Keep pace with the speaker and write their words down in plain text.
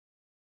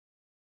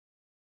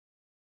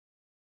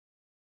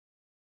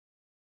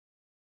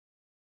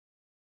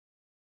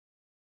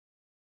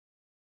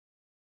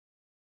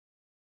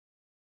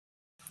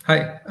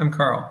Hi, I'm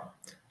Carl.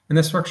 In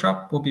this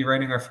workshop, we'll be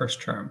writing our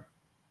first charm.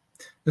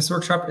 This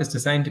workshop is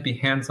designed to be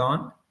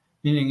hands-on,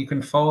 meaning you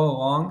can follow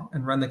along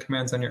and run the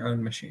commands on your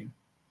own machine.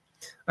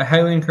 I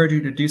highly encourage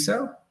you to do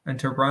so and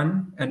to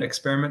run and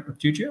experiment with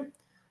Juju.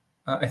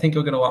 I think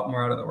you'll get a lot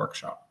more out of the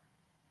workshop.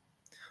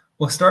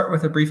 We'll start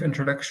with a brief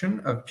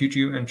introduction of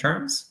Juju and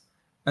charms,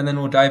 and then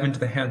we'll dive into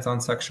the hands-on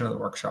section of the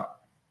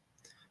workshop.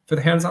 For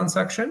the hands-on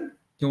section,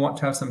 you'll want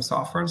to have some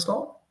software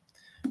installed.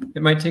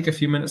 It might take a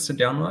few minutes to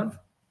download,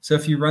 so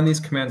if you run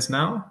these commands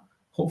now,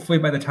 hopefully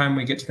by the time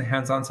we get to the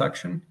hands-on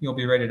section, you'll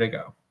be ready to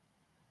go.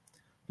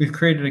 We've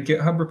created a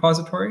GitHub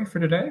repository for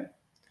today.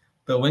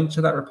 The link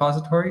to that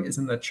repository is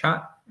in the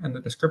chat and the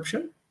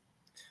description.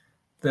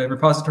 The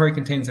repository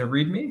contains a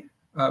README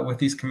with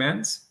these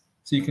commands,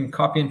 so you can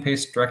copy and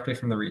paste directly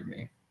from the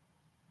README.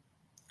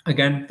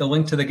 Again, the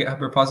link to the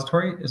GitHub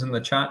repository is in the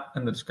chat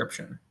and the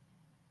description.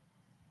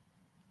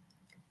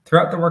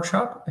 Throughout the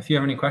workshop, if you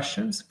have any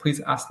questions, please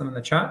ask them in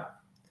the chat.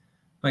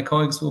 My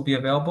colleagues will be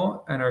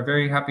available and are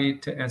very happy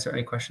to answer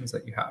any questions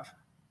that you have.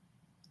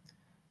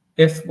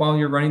 If, while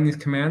you're running these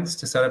commands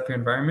to set up your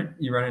environment,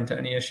 you run into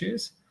any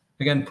issues,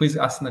 again, please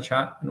ask in the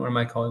chat and one of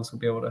my colleagues will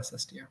be able to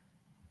assist you.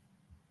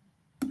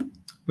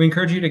 We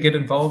encourage you to get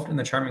involved in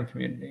the charming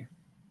community.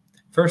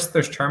 First,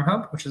 there's Charm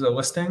Hub, which is a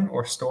listing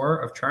or store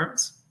of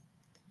charms.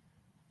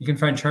 You can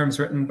find charms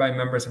written by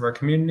members of our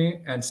community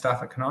and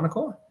staff at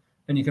Canonical,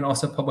 and you can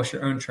also publish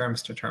your own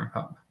charms to Charm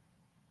Hub.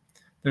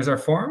 There's our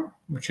forum,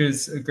 which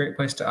is a great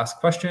place to ask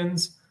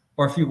questions,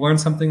 or if you learn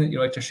something that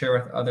you'd like to share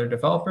with other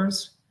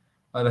developers,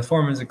 the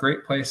forum is a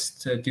great place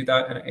to do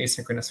that in an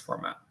asynchronous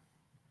format.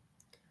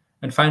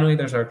 And finally,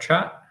 there's our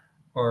chat,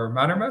 or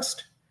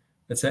Mattermost.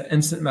 It's an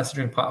instant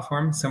messaging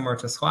platform similar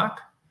to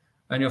Slack,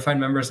 and you'll find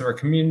members of our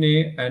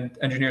community and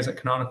engineers at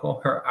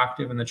Canonical who are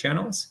active in the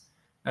channels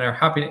and are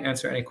happy to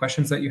answer any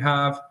questions that you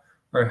have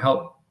or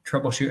help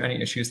troubleshoot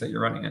any issues that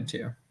you're running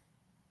into.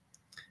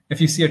 If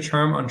you see a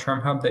charm on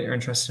Charm Hub that you're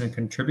interested in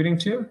contributing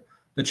to,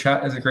 the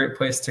chat is a great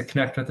place to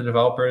connect with the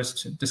developers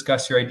to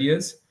discuss your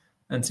ideas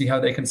and see how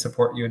they can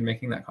support you in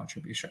making that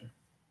contribution.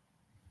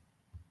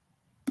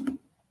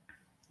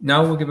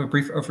 Now we'll give a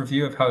brief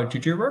overview of how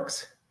Juju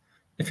works.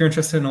 If you're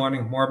interested in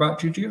learning more about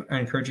Juju, I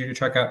encourage you to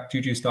check out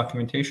Juju's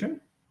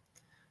documentation.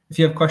 If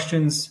you have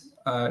questions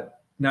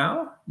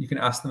now, you can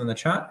ask them in the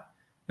chat.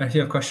 And if you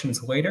have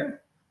questions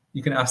later,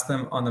 you can ask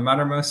them on the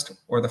Mattermost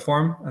or the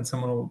forum, and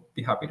someone will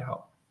be happy to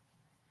help.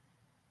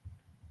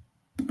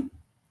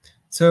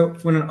 So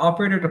when an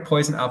operator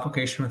deploys an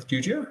application with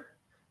Juju,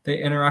 they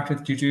interact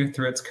with Juju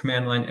through its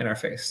command line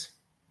interface.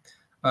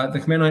 The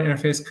command line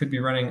interface could be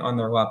running on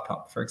their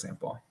laptop, for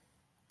example.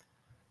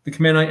 The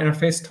command line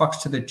interface talks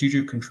to the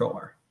Juju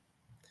controller.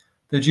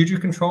 The Juju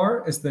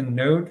controller is the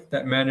node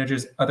that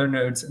manages other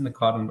nodes in the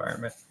cloud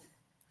environment.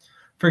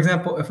 For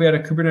example, if we had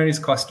a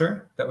Kubernetes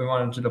cluster that we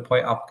wanted to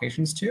deploy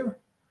applications to,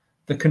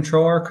 the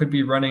controller could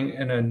be running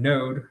in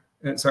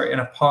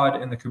a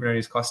pod in the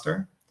Kubernetes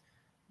cluster,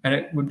 and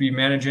it would be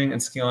managing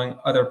and scaling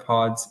other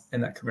pods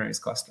in that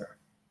Kubernetes cluster.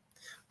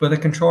 But the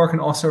controller can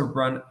also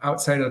run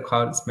outside of the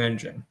cloud it's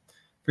managing.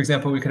 For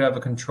example, we could have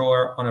a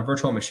controller on a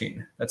virtual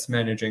machine that's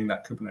managing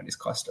that Kubernetes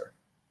cluster.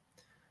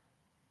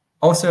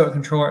 Also, a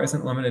controller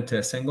isn't limited to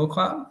a single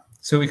cloud.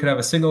 So we could have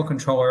a single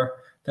controller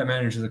that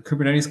manages a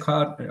Kubernetes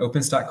cloud, an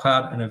OpenStack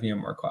cloud, and a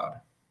VMware cloud.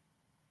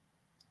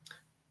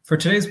 For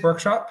today's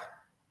workshop,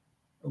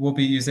 we'll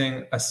be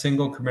using a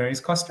single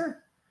Kubernetes cluster,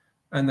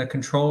 and the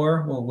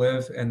controller will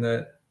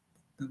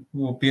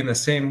be in the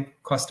same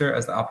cluster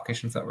as the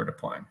applications that we're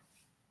deploying.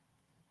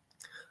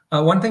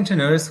 One thing to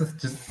notice with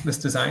this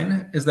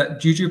design is that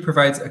Juju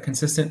provides a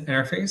consistent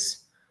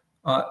interface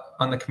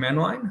on the command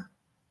line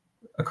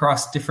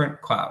across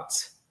different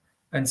clouds.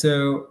 And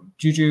so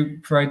Juju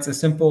provides a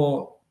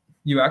simple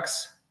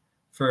UX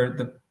for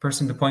the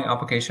person deploying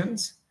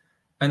applications,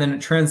 and then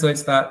it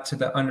translates that to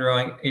the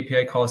underlying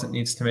API calls it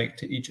needs to make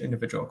to each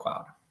individual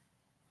cloud.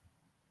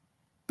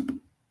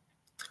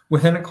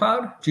 Within a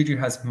cloud, Juju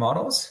has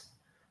models.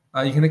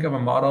 You can think of a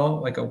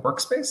model like a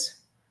workspace.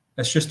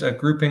 It's just a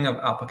grouping of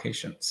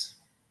applications.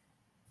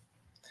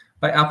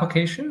 By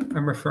application,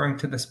 I'm referring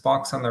to this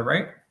box on the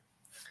right.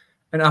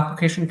 An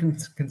application can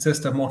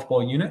consist of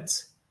multiple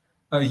units.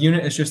 A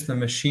unit is just the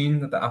machine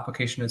that the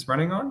application is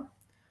running on.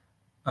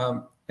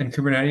 In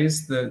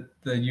Kubernetes,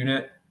 the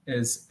unit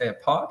is a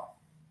pod.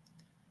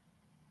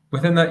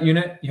 Within that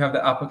unit, you have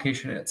the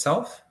application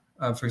itself.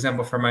 For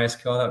example, for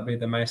MySQL, that would be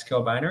the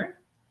MySQL binary.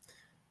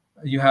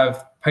 You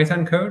have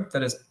Python code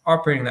that is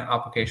operating that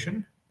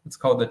application. It's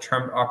called the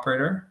charmed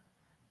operator,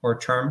 or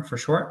charm for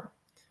short.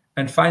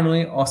 And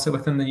finally, also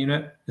within the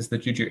unit is the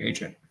Juju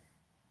agent.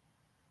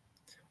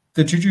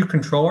 The Juju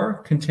controller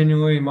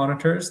continually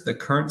monitors the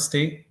current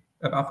state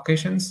of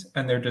applications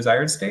and their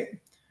desired state,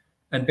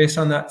 and based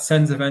on that,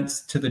 sends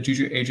events to the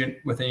Juju agent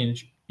within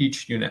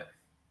each unit.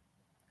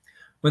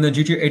 When the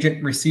Juju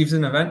agent receives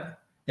an event,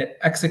 it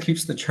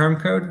executes the charm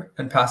code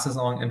and passes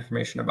along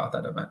information about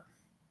that event.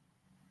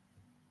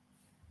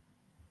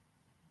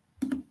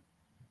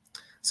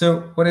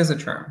 So what is a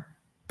charm?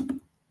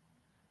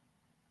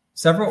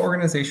 Several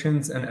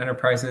organizations and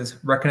enterprises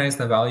recognize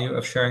the value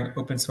of sharing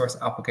open source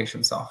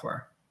application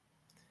software.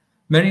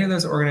 Many of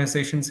those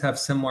organizations have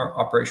similar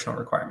operational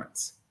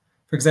requirements.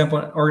 For example,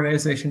 an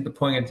organization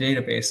deploying a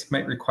database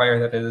might require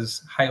that it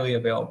is highly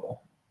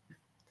available.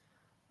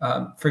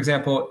 For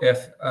example,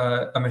 if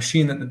a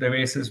machine that the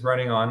database is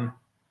running on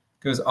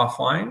goes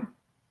offline,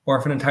 or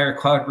if an entire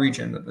cloud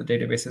region that the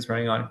database is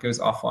running on goes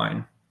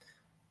offline,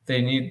 they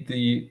need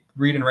the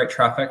read and write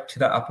traffic to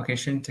that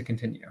application to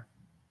continue.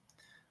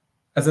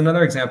 As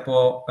another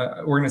example,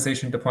 an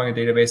organization deploying a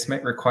database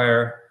might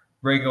require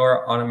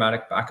regular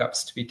automatic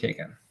backups to be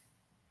taken.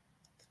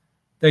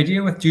 The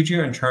idea with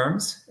Juju and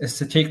Charms is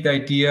to take the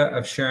idea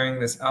of sharing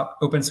this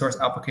open source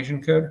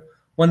application code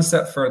one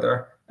step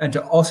further and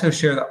to also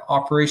share the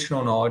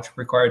operational knowledge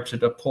required to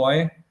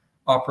deploy,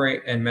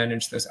 operate, and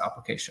manage those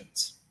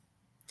applications.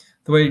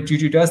 The way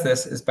Juju does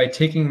this is by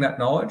taking that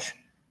knowledge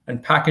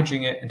and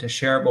packaging it into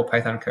shareable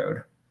Python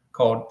code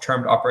called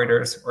charmed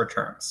operators or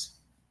terms.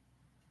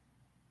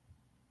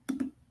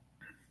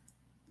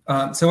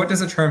 So what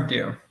does a charm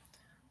do?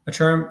 A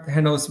charm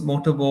handles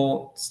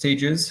multiple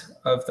stages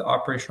of the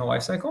operational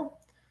lifecycle.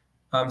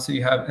 So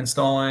you have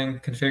installing,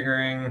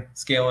 configuring,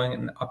 scaling,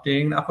 and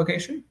updating the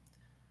application.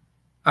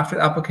 After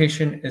the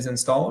application is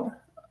installed,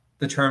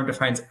 the charm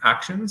defines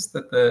actions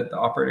that the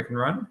operator can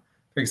run,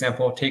 for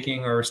example,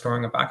 taking or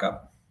restoring a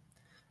backup.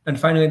 And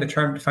finally, the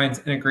charm defines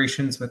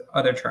integrations with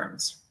other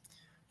charms.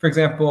 For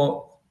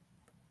example,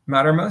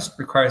 Mattermost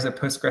requires a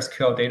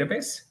PostgreSQL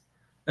database.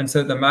 And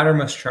so the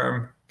Mattermost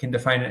charm can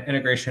define an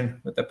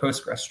integration with the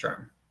Postgres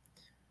charm.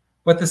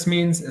 What this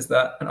means is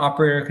that an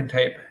operator can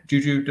type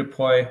Juju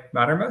deploy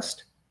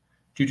Mattermost,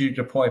 Juju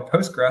deploy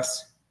Postgres,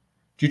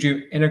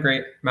 Juju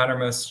integrate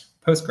Mattermost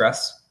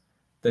Postgres.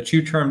 The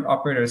two termed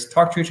operators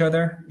talk to each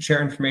other,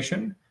 share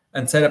information,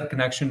 and set up a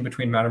connection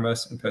between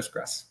Mattermost and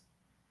Postgres.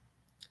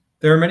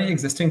 There are many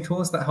existing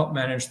tools that help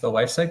manage the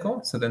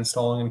lifecycle, so the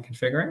installing and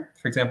configuring,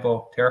 for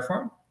example,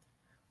 Terraform.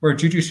 Where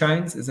Juju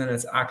shines is in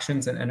its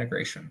actions and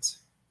integrations.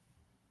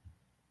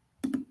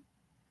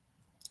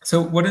 So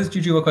what does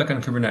Juju look like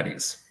on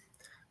Kubernetes?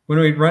 When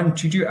we run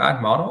Juju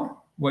add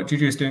model, what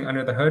Juju is doing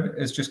under the hood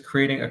is just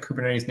creating a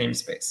Kubernetes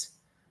namespace.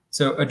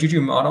 So a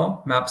Juju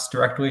model maps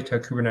directly to a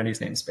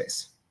Kubernetes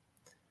namespace.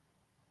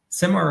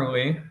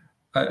 Similarly,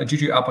 a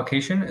Juju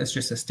application is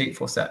just a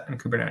stateful set in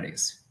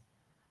Kubernetes.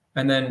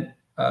 And then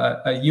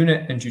a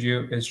unit in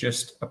Juju is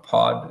just a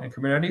pod in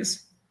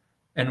Kubernetes.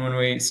 And when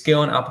we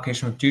scale an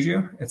application with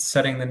Juju, it's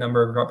setting the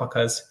number of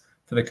replicas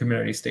for the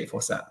Kubernetes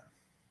stateful set.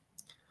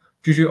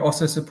 Juju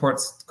also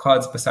supports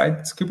clouds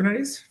besides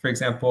Kubernetes, for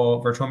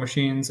example, virtual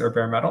machines or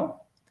bare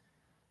metal.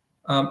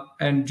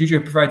 And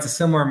Juju provides a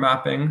similar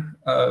mapping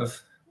of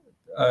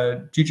a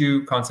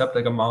Juju concept,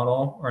 like a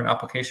model or an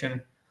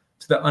application,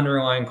 to the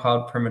underlying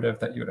cloud primitive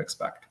that you would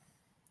expect.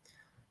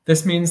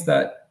 This means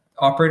that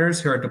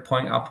operators who are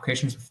deploying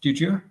applications with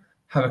Juju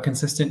have a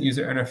consistent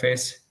user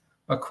interface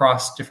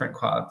across different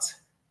clouds.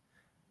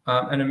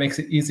 And it makes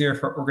it easier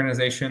for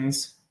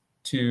organizations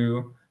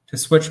to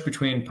switch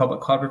between public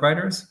cloud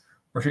providers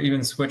or to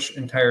even switch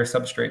entire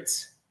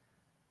substrates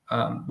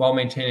while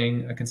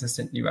maintaining a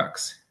consistent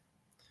UX.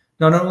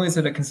 Not only is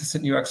it a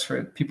consistent UX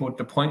for people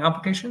deploying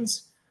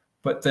applications,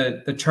 but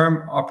the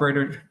charm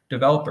operator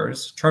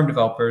developers, charm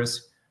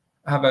developers,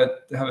 have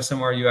a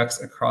similar UX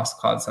across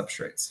cloud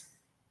substrates.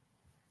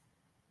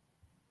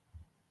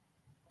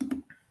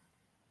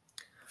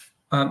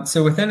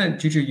 So within a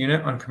Juju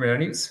unit on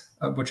Kubernetes,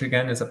 which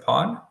again is a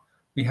pod,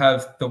 we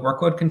have the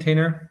workload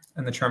container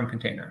and the charm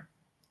container.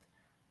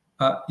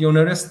 You'll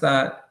notice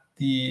that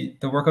the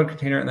workload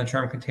container and the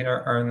charm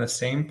container are in the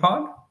same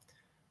pod.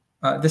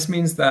 This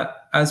means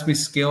that as we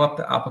scale up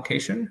the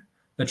application,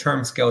 the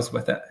charm scales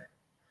with it.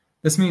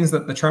 This means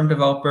that the charm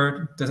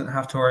developer doesn't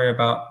have to worry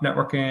about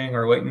networking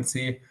or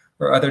latency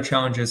or other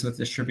challenges with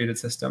distributed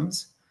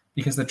systems,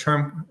 because the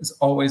charm is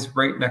always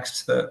right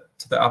next to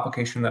the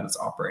application that it's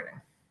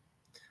operating.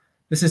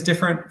 This is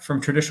different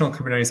from traditional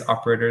Kubernetes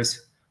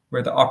operators,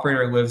 where the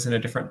operator lives in a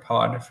different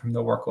pod from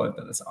the workload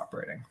that it's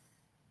operating.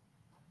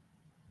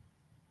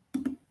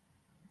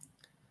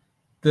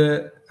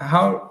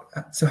 How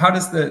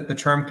does the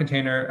charm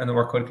container and the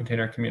workload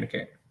container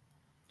communicate?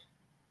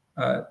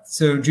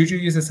 So Juju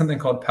uses something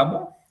called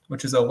Pebble,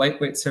 which is a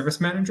lightweight service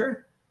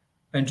manager,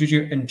 and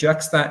Juju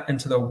injects that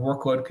into the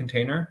workload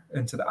container,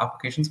 into the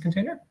applications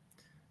container.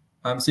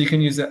 So you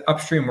can use the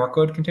upstream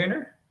workload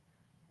container,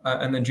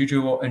 and then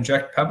Juju will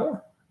inject Pebble,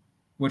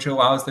 which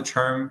allows the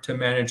charm to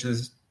manage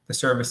the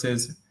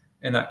services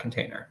in that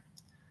container.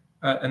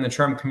 And the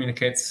charm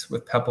communicates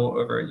with Pebble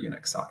over a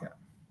Unix socket.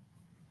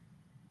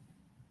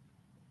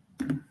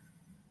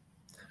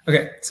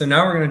 Okay, so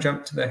now we're going to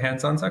jump to the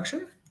hands-on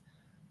section.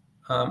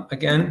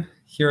 Again,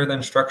 here are the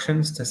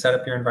instructions to set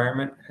up your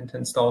environment and to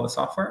install the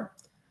software.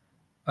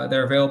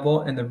 They're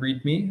available in the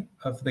README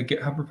of the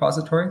GitHub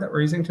repository that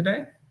we're using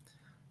today.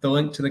 The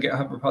link to the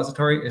GitHub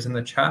repository is in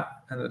the chat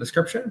and the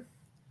description.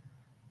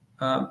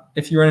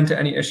 If you run into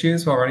any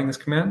issues while running these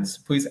commands,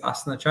 please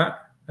ask in the chat,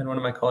 and one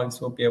of my colleagues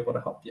will be able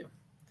to help you.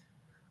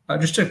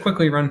 Just to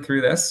quickly run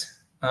through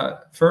this,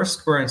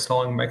 First, we're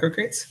installing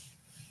microcrates,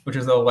 which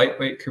is a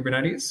lightweight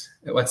Kubernetes.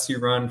 It lets you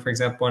run, for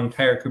example, an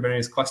entire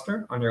Kubernetes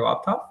cluster on your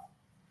laptop.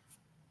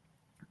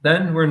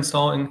 Then we're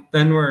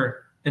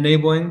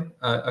enabling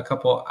a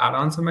couple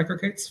add-ons of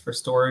microcrates for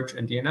storage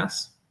and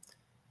DNS.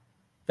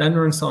 Then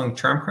we're installing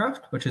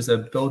Charmcraft, which is a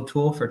build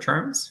tool for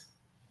charms.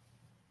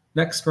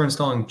 Next, we're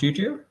installing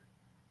Juju.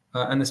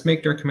 And this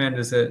make dir command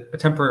is a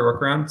temporary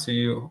workaround, so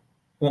you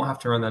won't have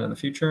to run that in the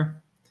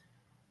future.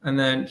 And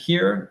then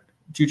here,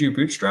 Juju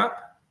Bootstrap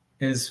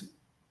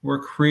we're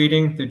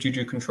creating the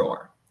Juju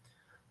controller.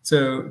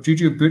 So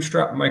Juju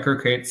Bootstrap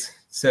microcrates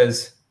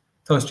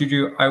tells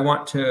Juju, I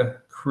want to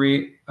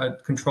create a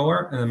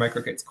controller in the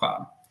microcrates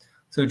cloud.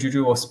 So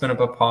Juju will spin up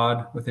a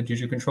pod with a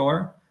Juju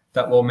controller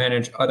that will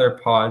manage other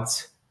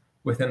pods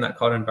within that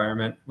cloud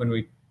environment when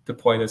we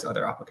deploy those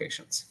other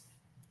applications.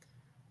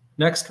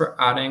 Next, we're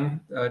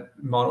adding a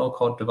model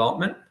called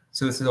development.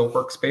 So this is a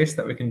workspace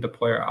that we can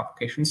deploy our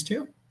applications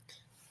to.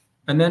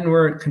 And then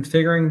we're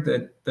configuring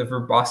the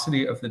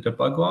verbosity of the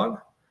debug log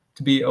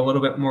to be a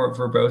little bit more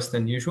verbose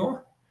than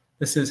usual.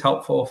 This is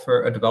helpful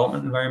for a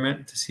development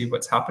environment to see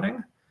what's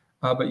happening,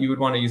 but you would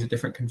want to use a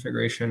different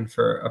configuration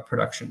for a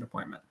production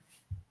deployment.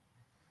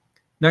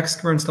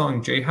 Next, we're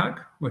installing JHack,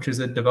 which is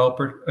a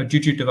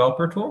Juju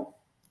developer tool.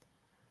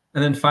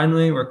 And then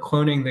finally, we're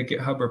cloning the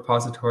GitHub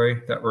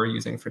repository that we're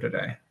using for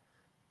today.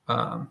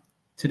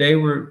 Today,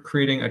 we're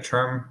creating a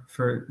charm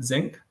for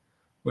Zinc,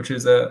 which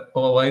is a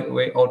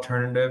lightweight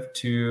alternative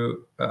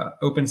to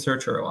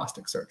OpenSearch or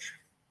Elasticsearch.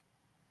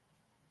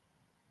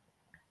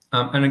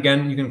 And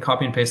again, you can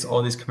copy and paste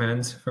all these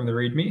commands from the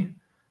README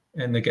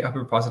in the GitHub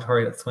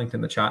repository that's linked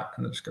in the chat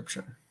in the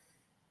description.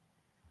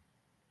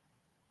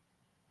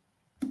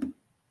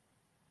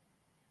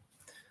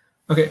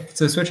 Okay,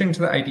 so switching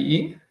to the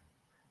IDE,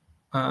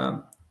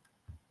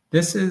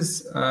 this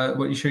is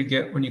what you should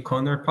get when you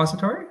clone the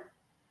repository.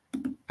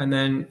 And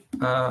then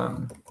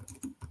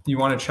you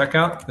want to check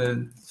out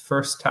the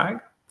first tag,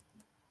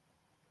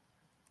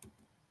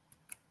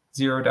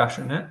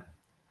 0-init.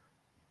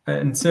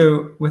 And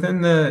so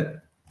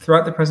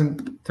throughout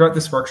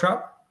this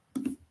workshop,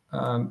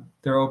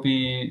 there will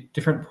be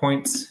different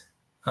points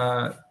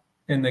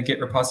in the Git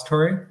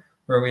repository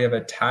where we have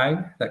a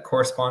tag that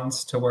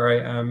corresponds to where I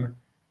am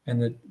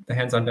in the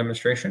hands-on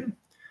demonstration.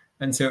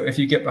 And so if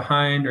you get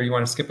behind or you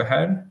want to skip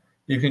ahead,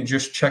 you can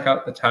just check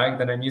out the tag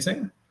that I'm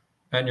using,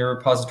 and your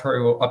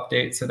repository will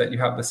update so that you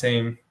have the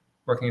same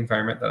working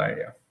environment that I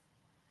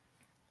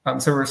do.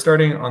 So we're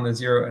starting on the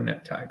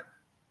 0-init tag.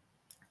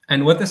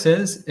 And what this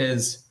is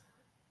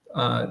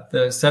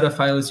the set of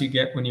files you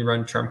get when you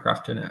run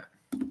charmcraft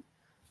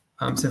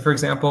init. So for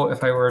example,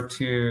 if I were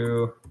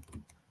to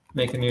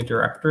make a new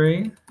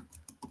directory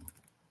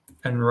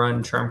and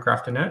run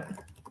charmcraft init,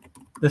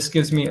 this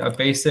gives me a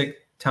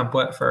basic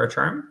template for a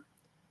charm.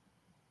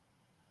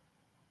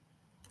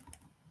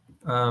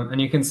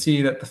 And you can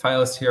see that the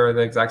files here are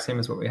the exact same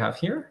as what we have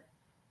here.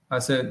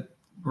 So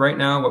right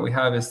now, what we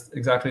have is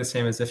exactly the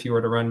same as if you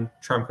were to run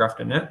charmcraft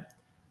init.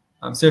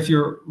 So if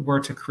you were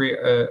to create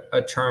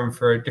a charm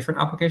for a different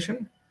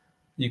application,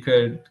 you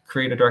could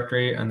create a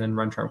directory and then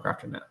run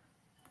charmcraft init.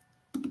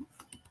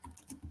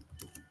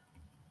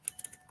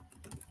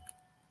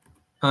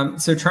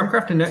 So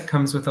charmcraft init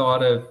comes with a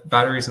lot of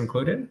batteries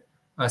included.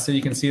 So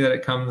you can see that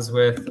it comes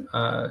with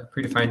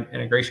predefined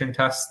integration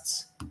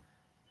tests,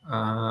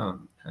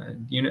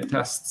 and unit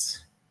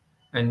tests,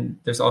 and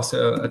there's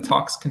also a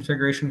tox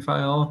configuration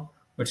file,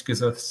 which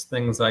gives us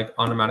things like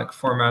automatic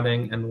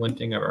formatting and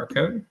linting of our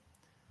code.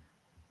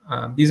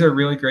 These are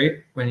really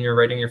great when you're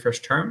writing your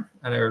first charm,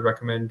 and I would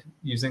recommend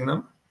using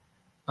them.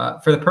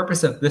 For the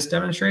purpose of this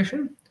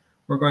demonstration,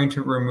 we're going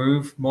to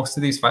remove most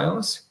of these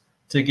files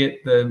to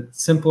get the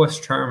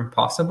simplest charm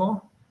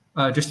possible,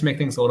 just to make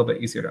things a little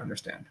bit easier to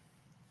understand.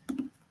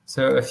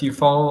 So if you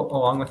follow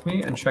along with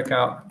me and check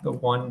out the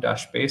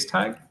 1-base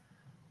tag,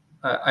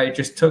 I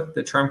just took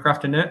the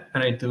charmcraft init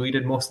and I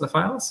deleted most of the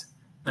files,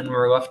 and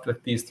we're left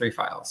with these 3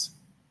 files.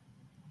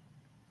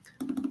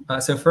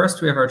 So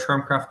first we have our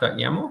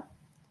charmcraft.yaml,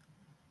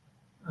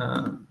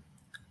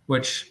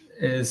 which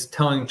is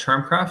telling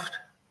Charmcraft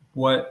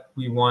what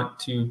we want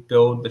to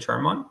build the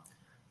charm on.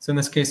 So in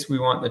this case, we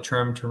want the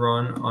charm to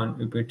run on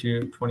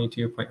Ubuntu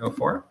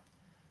 22.04.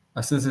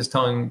 So this is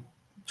telling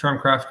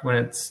Charmcraft when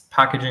it's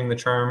packaging the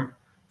charm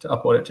to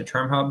upload it to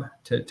CharmHub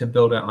to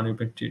build it on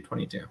Ubuntu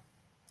 22.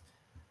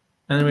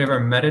 And then we have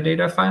our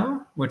metadata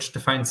file, which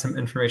defines some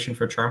information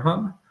for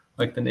CharmHub,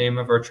 like the name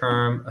of our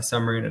charm, a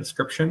summary, and a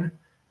description.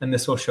 And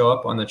this will show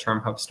up on the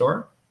CharmHub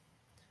store.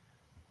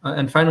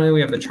 And finally,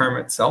 we have the charm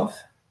itself,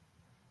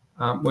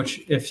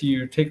 which, if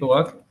you take a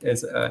look,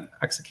 is an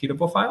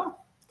executable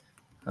file.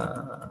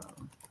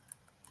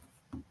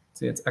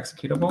 See, it's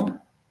executable,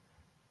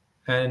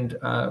 and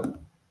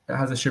it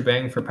has a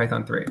shebang for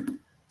Python 3.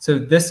 So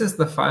this is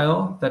the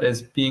file that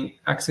is being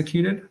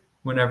executed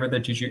whenever the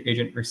Juju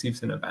agent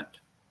receives an event.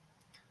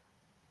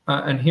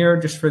 And here,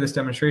 just for this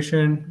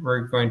demonstration, we're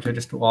going to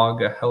just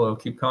log a hello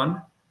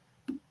KubeCon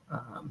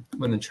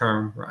when the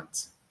charm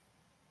runs.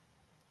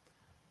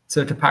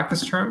 So to pack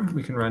this charm,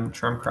 we can run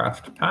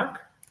charmcraft pack.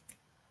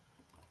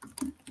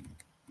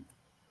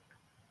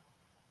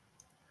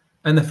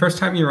 And the first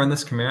time you run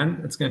this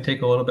command, it's going to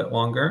take a little bit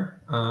longer.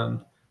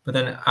 But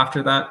then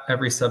after that,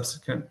 every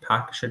subsequent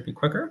pack should be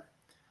quicker.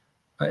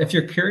 If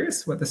you're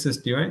curious, what this is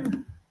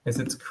doing is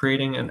it's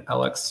creating an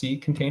LXC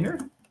container.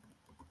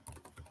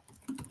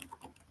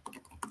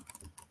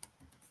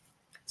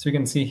 So you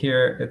can see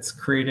here, it's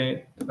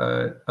creating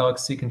a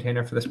LXC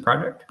container for this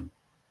project.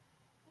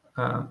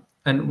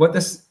 And what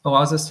this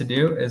allows us to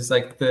do is,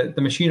 like, the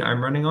machine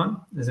I'm running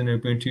on is an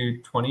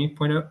Ubuntu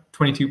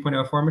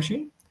 22.04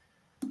 machine.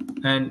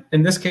 And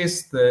in this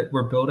case,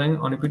 we're building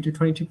on Ubuntu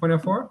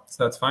 22.04,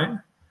 so that's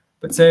fine.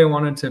 But say I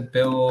wanted to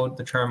build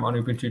the charm on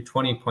Ubuntu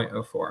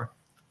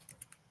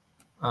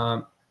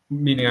 20.04,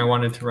 meaning I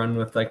wanted to run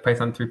with like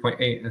Python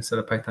 3.8 instead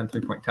of Python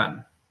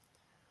 3.10.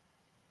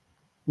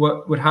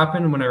 What would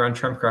happen when I run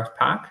charmcraft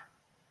pack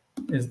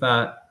is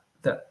that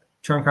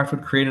charmcraft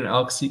would create an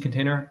LXC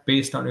container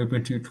based on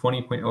Ubuntu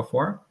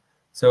 20.04.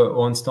 So it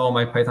will install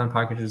my Python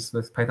packages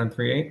with Python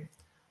 3.8.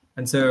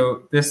 And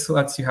so this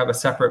lets you have a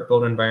separate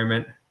build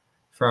environment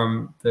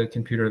from the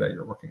computer that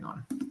you're working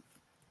on.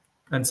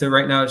 And so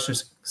right now it's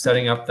just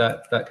setting up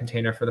that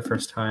container for the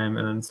first time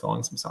and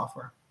installing some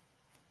software.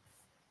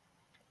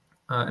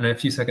 In a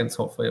few seconds,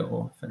 hopefully it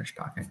will finish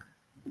packing.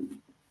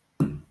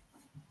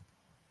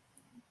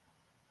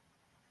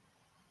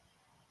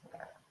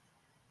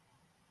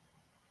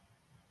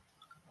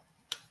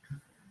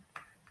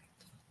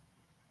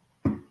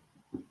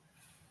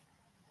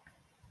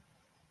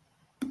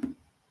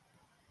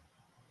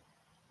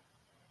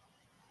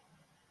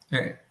 All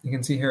right, you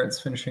can see here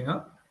it's finishing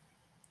up.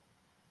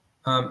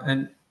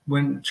 And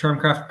when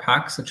charmcraft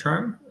packs a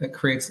charm, it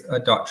creates a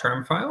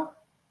 .charm file.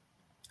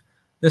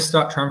 This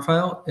 .charm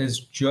file is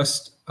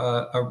just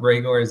a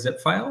regular zip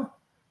file,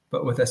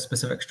 but with a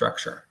specific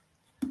structure.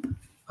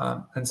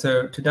 And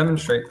so to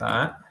demonstrate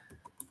that,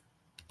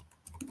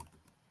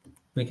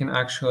 we can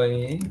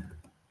actually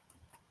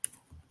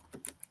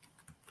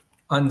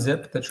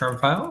unzip the charm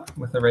file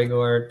with a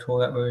regular tool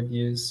that we would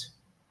use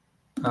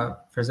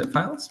for zip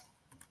files.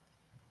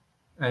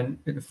 And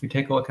if we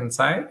take a look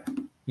inside,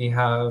 we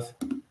have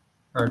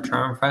our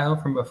charm file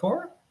from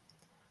before.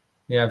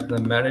 We have the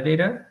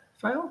metadata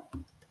file.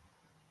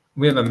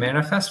 We have a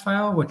manifest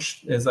file,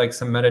 which is like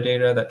some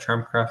metadata that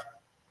charmcraft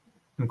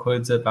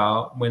includes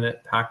about when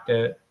it packed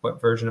it, what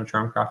version of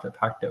charmcraft it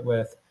packed it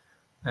with,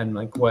 and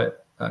like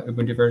what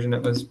Ubuntu version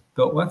it was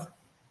built with.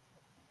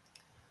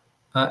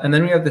 And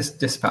then we have this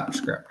dispatch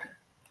script.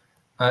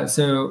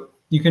 So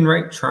you can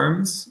write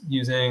charms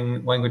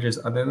using languages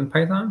other than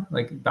Python,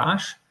 like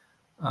Bash.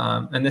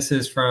 And this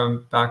is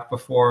from back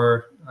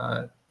before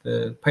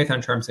the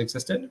Python charms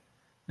existed.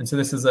 And so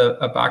this is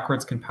a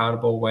backwards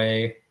compatible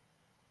way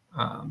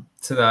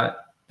so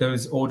that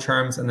those old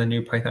charms and the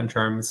new Python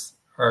charms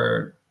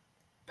are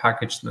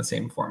packaged in the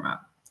same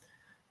format.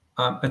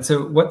 And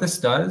so what this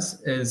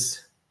does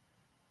is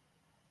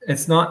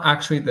it's not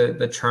actually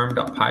the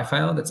charm.py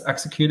file that's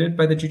executed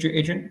by the Juju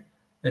agent.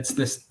 It's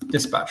this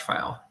dispatch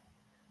file.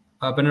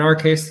 But in our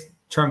case,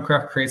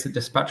 charmcraft creates a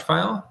dispatch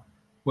file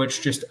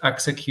which just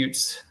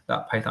executes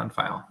that Python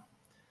file.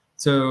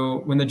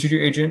 So when the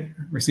Juju agent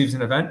receives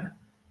an event,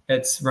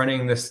 it's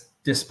running this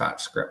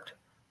dispatch script,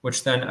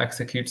 which then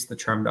executes the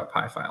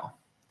charm.py file.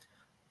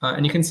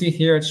 And you can see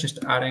here, it's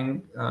just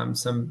adding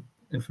some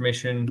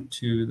information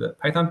to the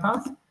Python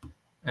path.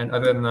 And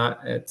other than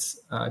that,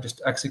 it's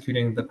just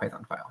executing the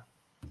Python file.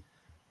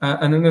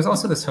 And then there's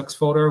also this hooks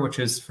folder, which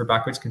is for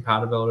backwards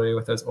compatibility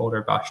with those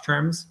older Bash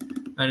charms.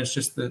 And it's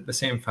just the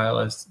same file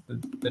as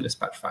the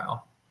dispatch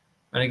file.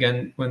 And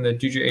again, when the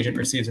Juju agent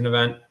receives an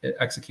event, it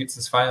executes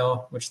this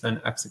file, which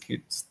then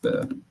executes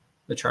the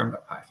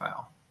charm.py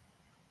file.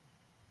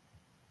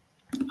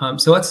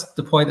 So let's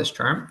deploy this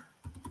charm.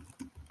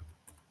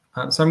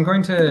 So I'm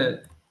going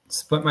to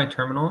split my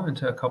terminal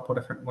into a couple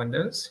different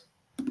windows.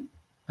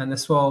 And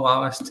this will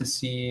allow us to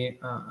see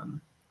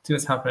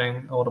what's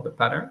happening a little bit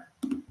better.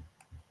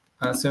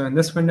 So in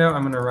this window,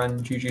 I'm going to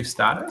run Juju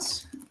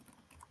status.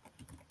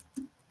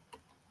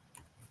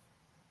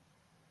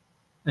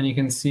 And you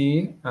can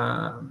see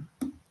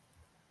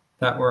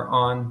that we're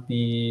on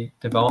the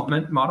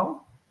development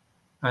model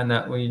and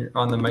that we're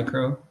on the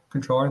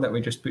microcontroller that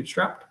we just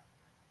bootstrapped.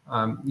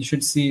 You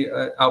should see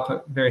an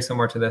output very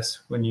similar to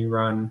this when you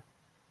run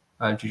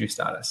Juju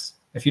status.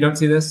 If you don't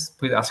see this,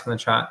 please ask in the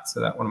chat so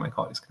that one of my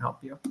colleagues can help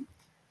you.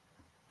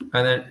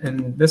 And then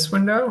in this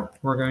window,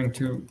 we're going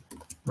to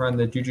run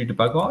the Juju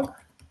debug log.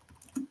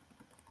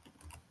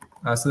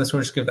 So this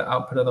will just give the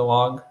output of the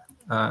log.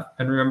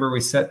 And remember,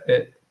 we set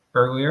it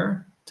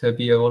earlier to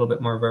be a little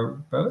bit more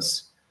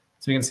verbose,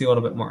 so you can see a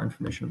little bit more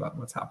information about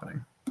what's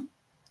happening.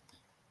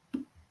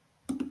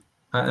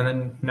 And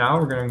then now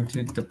we're going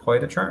to deploy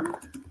the charm.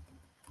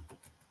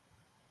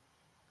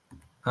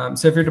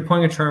 So if you're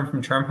deploying a charm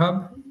from Charm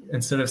Hub,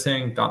 instead of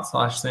saying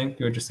 /sync,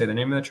 you would just say the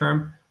name of the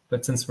charm.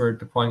 But since we're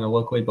deploying a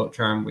locally built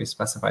charm, we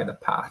specify the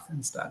path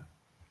instead.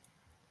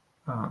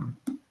 And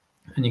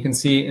you can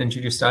see in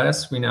Juju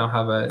status, we now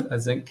have a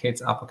Zinc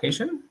K8s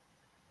application.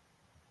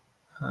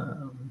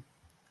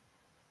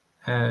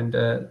 and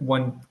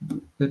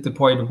it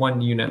deployed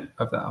 1 unit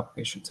of the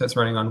application. So it's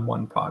running on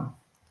 1 pod.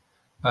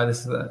 This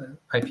is the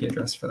IP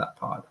address for that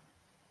pod.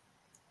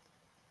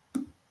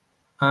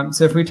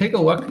 So if we take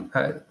a look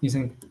at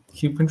using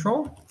kube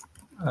control,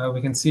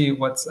 we can see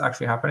what's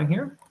actually happening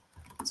here.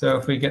 So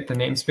if we get the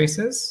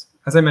namespaces,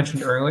 as I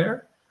mentioned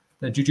earlier,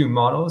 the Juju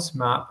models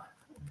map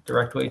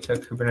directly to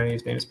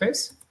Kubernetes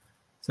namespace.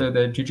 So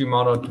the Juju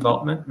model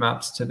development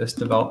maps to this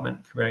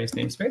development Kubernetes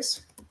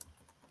namespace.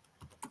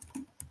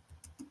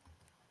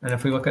 And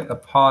if we look at the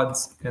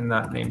pods in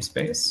that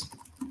namespace,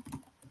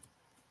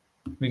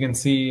 we can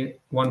see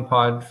 1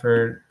 pod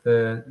for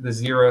the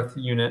 0th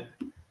unit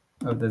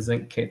of the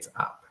Zinc-K8s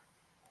app.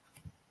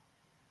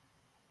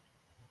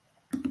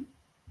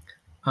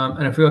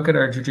 And if we look at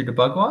our Juju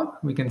debug log,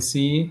 we can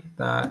see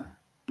that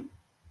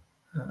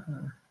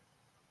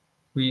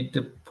we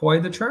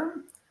deployed the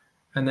charm,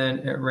 and then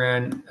it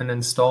ran an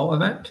install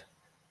event.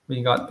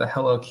 We got the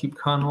hello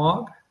kubecon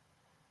log.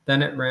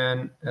 Then it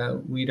ran a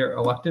leader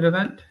elected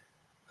event,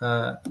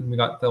 and we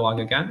got the log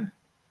again.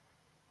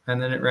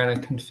 And then it ran a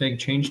config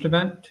changed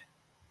event,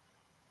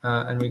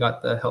 and we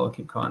got the hello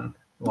kubecon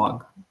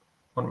log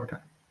 1 more time.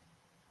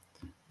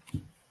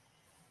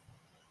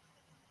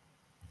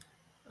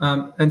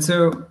 And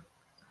so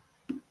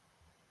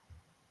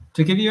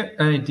to give you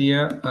an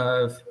idea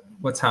of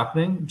what's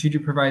happening, Juju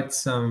provides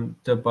some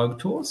debug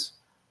tools.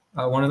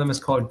 One of them is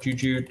called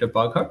Juju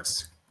debug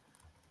hooks.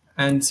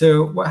 And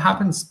so what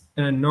happens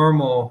in a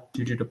normal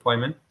Juju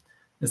deployment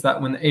is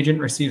that when the agent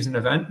receives an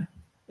event,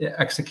 it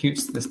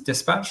executes this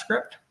dispatch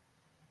script.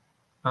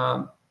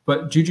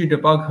 But Juju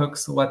debug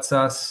hooks lets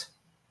us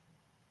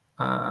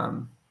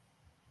debug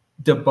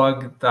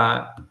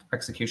that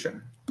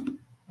execution.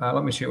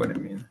 Let me show you what I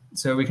mean.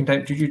 So we can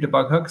type Juju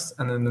debug hooks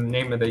and then the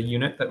name of the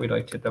unit that we'd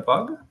like to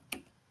debug.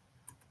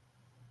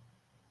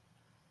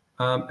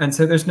 And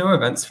so there's no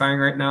events firing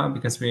right now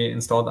because we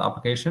installed the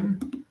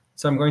application.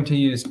 So I'm going to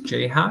use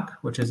JHack,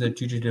 which is a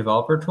Juju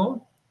developer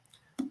tool.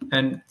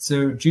 And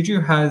so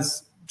Juju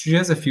has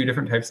a few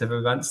different types of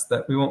events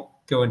that we won't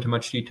go into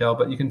much detail,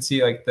 but you can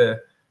see like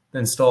the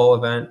install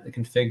event, the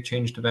config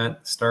changed event,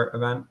 start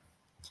event.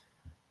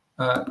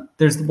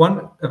 There's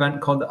one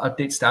event called the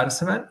update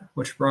status event,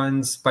 which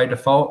runs by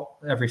default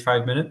every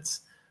 5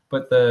 minutes,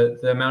 but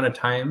the amount of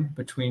time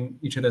between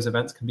each of those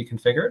events can be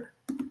configured.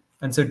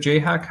 And so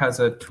JHack has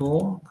a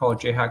tool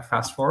called JHack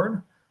fast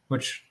forward,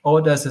 which all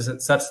it does is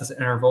it sets this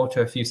interval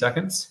to a few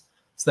seconds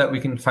so that we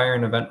can fire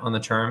an event on the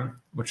charm,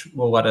 which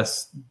will let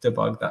us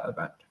debug that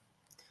event.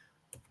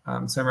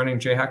 So I'm running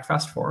JHack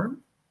fast forward.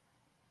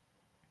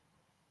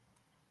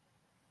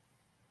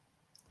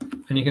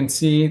 And you can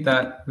see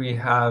that we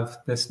have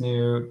this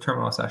new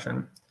terminal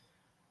session.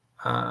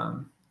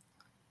 And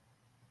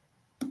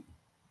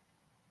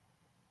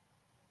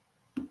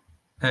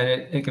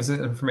it gives us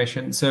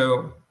information.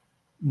 So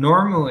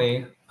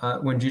normally,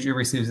 when Juju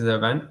receives the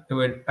event, it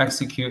would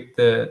execute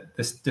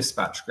this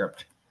dispatch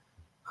script.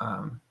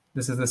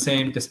 This is the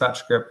same dispatch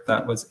script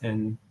that was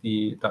in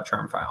the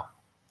 .charm file.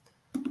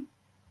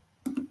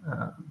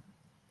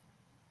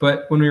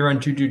 But when we run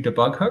Juju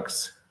debug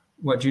hooks,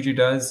 what Juju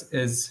does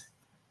is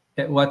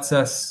it puts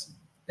us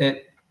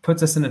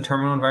in a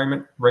terminal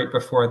environment right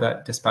before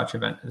that dispatch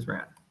event is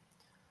ran.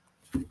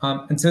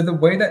 And so the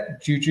way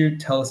that Juju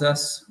tells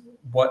us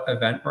what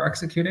event we're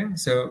executing,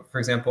 so for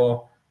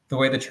example, the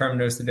way the charm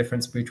knows the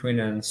difference between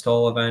an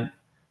install event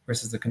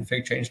versus the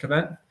config changed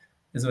event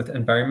is with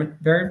environment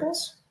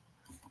variables.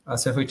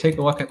 So if we take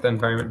a look at the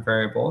environment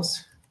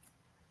variables,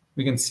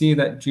 we can see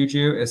that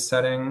Juju is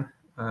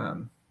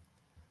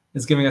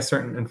giving us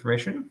certain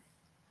information.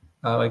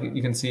 Like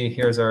you can see,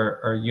 here's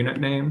our unit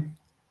name.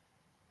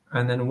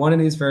 And then one of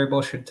these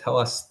variables should tell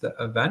us the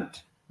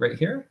event right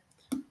here.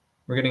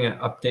 We're getting an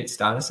update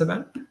status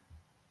event.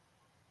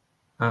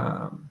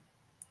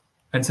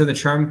 And so the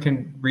charm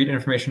can read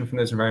information from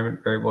those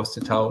environment variables to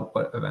tell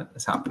what event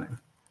is happening.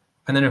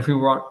 And then if we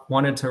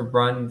wanted to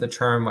run the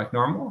charm like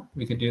normal,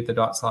 we could do the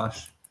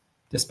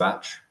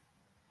 /dispatch.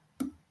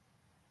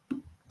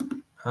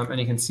 And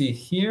you can see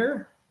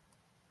here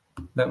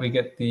that we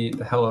get the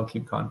hello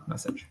kubecon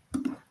message.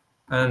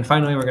 And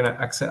finally, we're going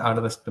to exit out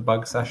of this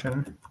debug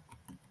session.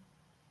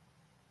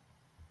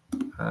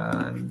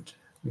 And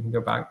we can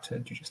go back to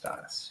Juju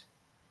status.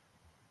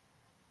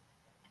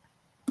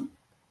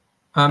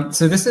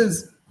 So this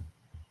is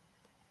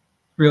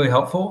really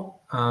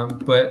helpful,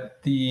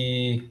 but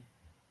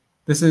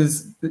this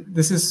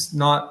is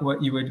not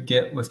what you would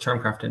get with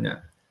Charmcraft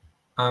init.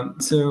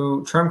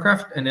 So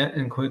Charmcraft init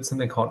includes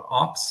something called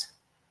ops,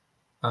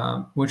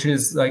 which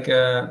is like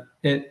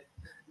it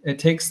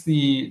takes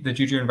the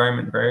Juju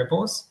environment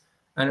variables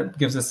and it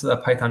gives us a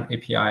Python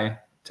API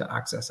to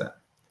access it.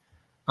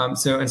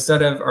 So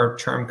instead of our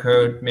charm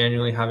code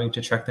manually having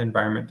to check the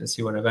environment to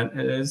see what event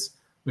it is,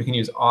 we can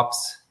use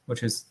ops,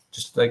 which is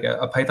just like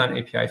a Python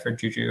API for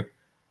Juju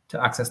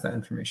to access that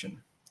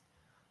information.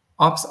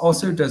 Ops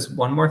also does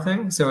one more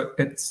thing. So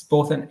it's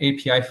both an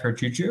API for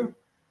Juju,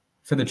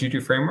 for the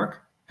Juju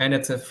framework, and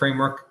it's a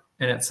framework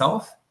in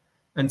itself.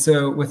 And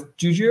so with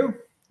Juju,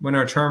 when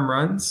our charm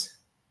runs,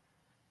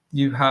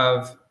 you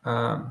have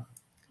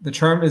the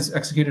charm is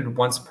executed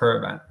once per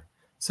event.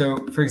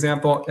 So for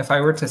example, if I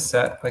were to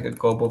set like a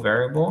global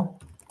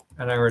variable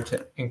and I were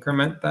to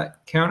increment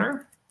that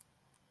counter,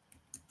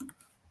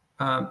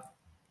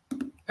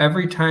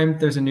 every time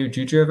there's a new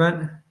Juju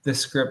event, this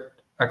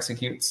script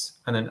executes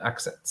and then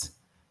exits.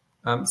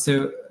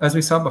 So as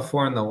we saw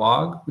before in the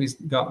log, we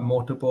got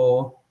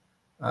multiple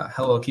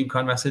hello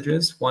KubeCon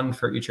messages, one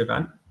for each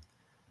event.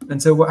 And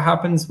so what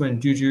happens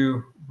when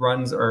Juju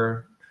runs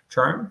our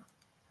charm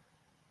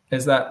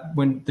is that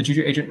when the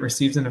Juju agent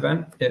receives an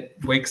event, it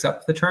wakes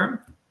up the charm,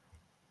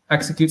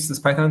 executes this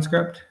Python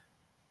script,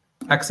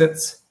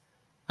 exits,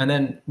 and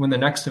then when the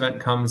next event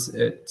comes,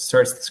 it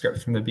starts the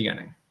script from the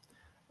beginning.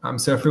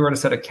 So if we were to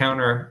set a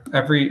counter,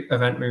 every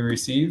event we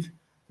receive,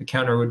 the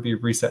counter would be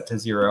reset to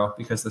 0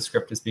 because the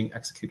script is being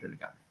executed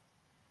again.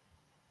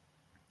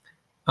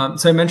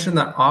 So I mentioned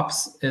that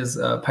ops is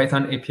a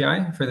Python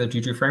API for the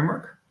Juju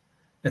framework.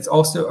 It's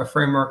also a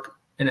framework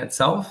in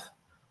itself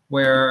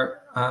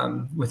where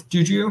with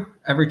Juju,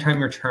 every time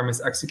your charm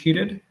is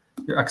executed,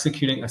 you're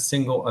executing a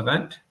single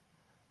event.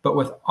 But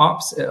with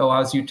ops, it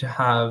allows you to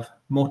have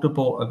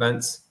multiple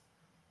events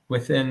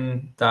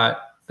within that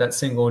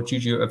single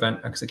Juju event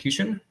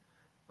execution.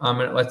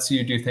 And it lets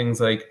you do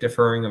things like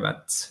deferring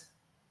events.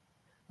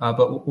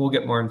 But we'll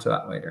get more into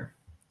that later.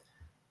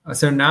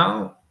 So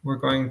now we're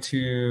going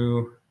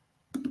to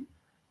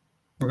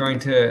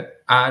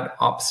add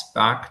ops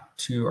back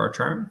to our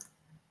charm.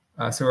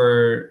 So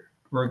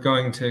we're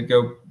going to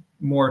go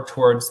more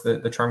towards the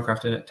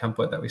Charmcraft init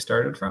template that we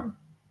started from.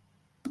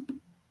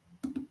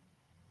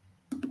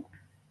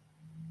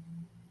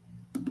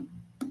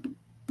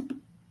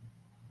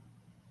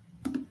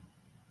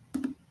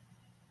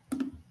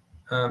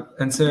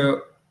 And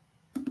so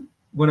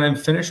when I'm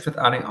finished with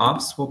adding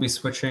ops, we'll be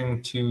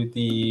switching to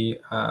the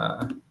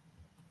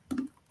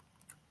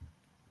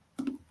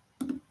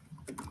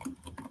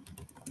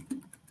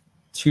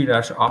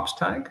 --ops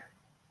tag.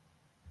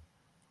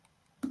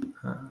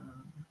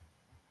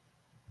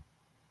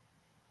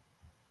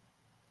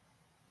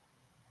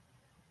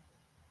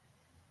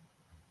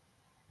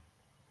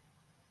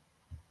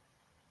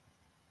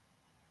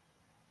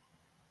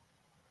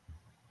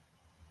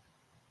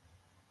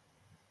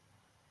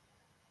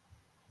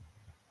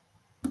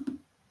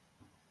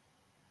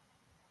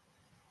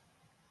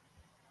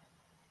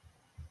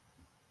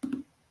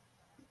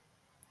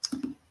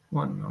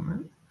 One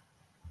moment.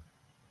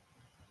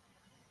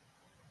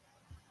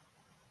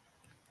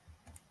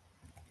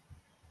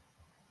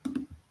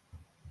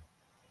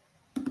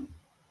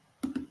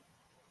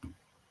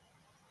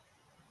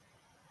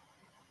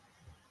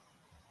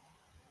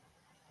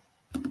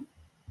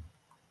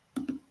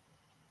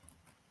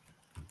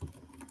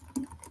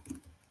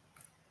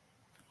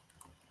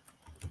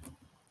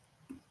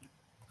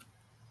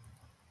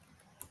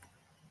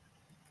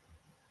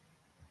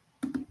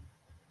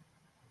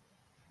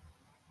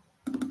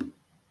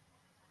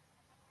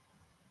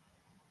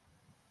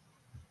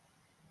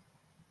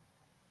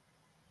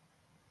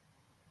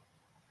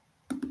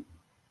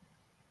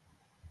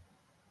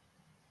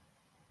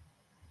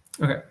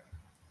 Okay.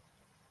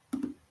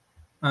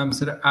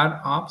 So to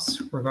add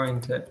ops, we're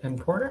going to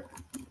import it.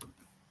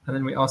 And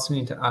then we also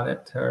need to add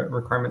it to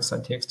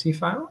requirements.txt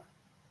file.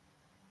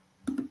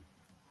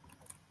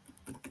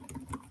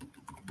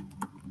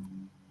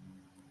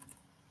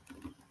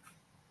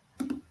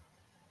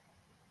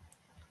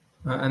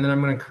 And then I'm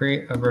going to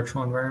create a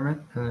virtual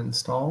environment and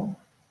install.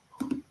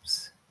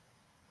 Oops.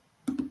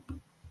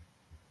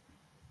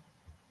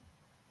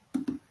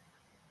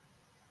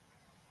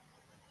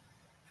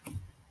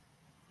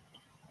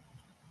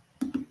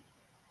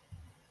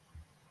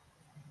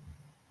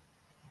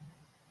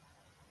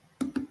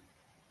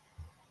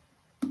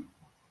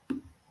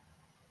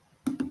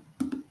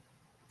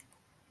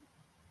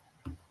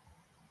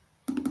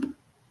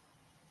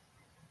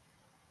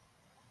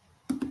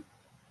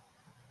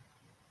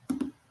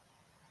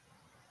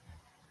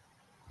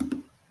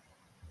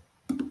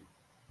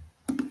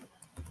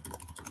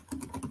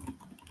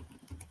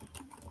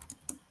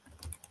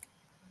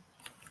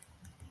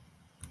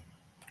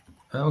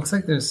 It looks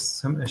like there's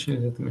some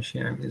issues with the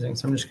machine I'm using,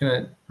 so I'm just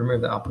going to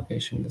remove the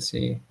application to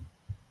see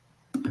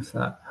if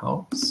that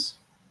helps.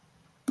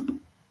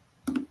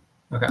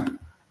 Okay.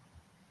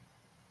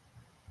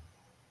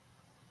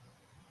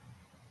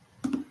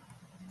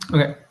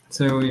 Okay,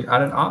 so we've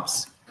added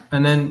ops,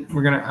 and then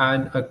we're going to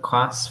add a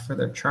class for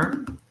the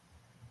charm.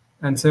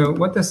 And so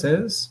what this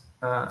is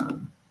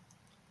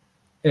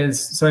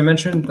so I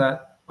mentioned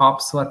that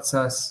ops lets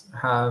us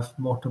have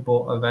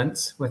multiple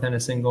events within a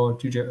single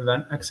Juju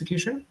event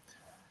execution.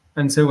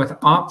 And so with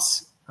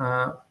ops,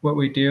 what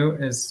we do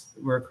is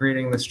we're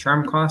creating this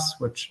charm class,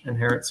 which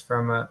inherits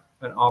from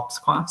an ops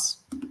class.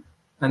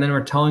 And then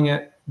we're telling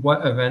it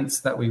what events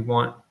that we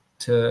want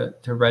to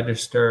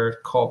register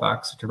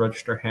callbacks, to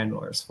register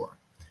handlers for.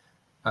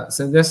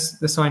 So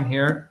this line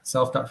here,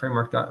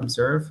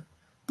 self.framework.observe,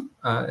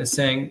 is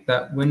saying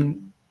that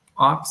when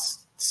ops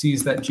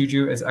sees that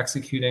Juju is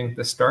executing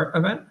the start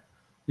event,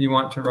 we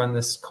want to run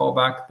this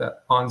callback,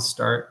 that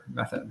onStart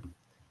method.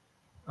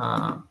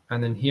 And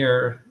then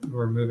here,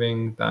 we're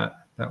moving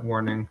that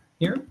warning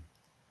here.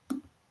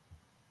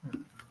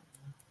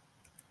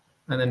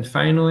 And then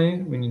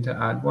finally, we need to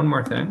add one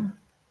more thing,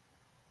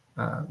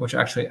 which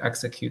actually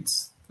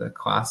executes the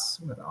class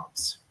with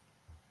ops.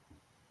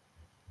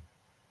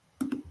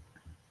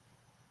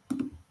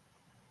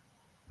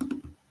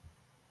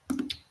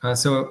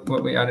 So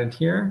what we added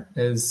here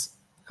is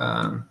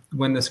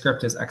when the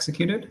script is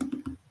executed,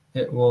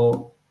 it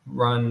will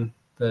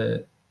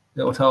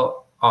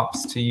tell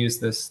ops to use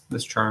this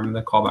charm,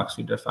 the callbacks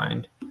we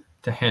defined,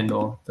 to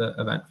handle the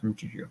event from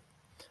Juju.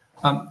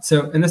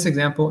 So in this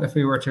example, if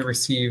we were to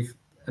receive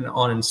an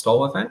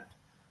onInstall event,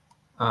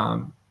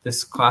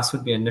 this class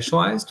would be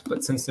initialized,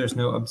 but since there's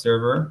no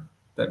observer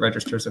that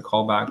registers a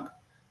callback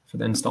for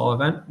the install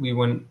event, we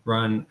wouldn't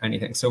run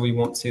anything. So we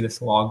won't see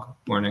this log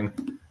warning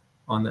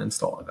on the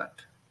install event.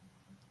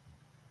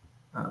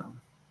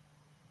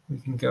 We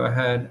can go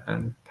ahead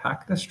and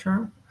pack this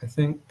charm, I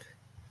think.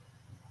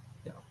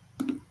 Yeah.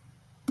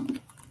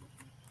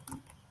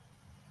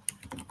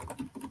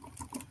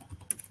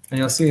 And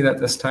you'll see that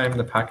this time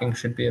the packing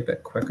should be a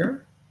bit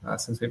quicker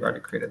since we've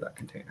already created that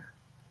container.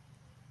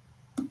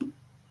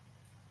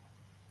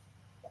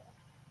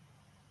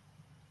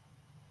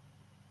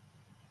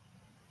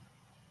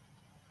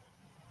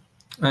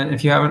 And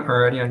if you haven't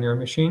already on your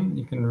machine,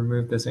 you can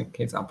remove the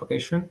Zinc-Case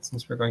application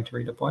since we're going to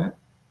redeploy it.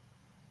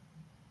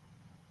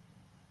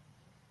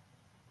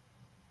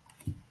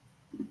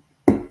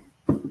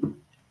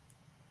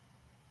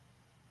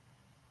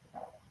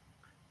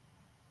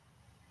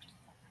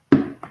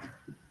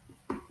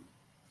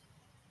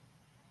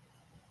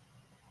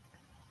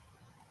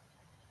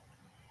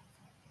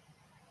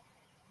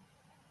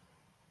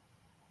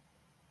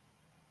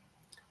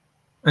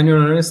 And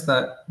you'll notice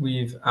that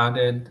we've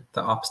added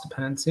the ops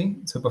dependency.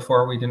 So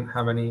before we didn't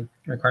have any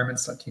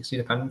requirements.txt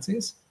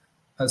dependencies.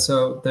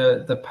 So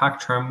the pack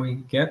charm we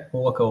get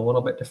will look a little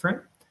bit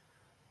different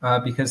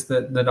because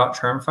the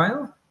 .charm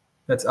file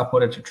that's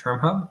uploaded to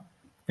Charm Hub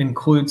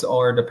includes all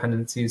our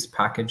dependencies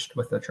packaged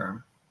with the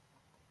charm.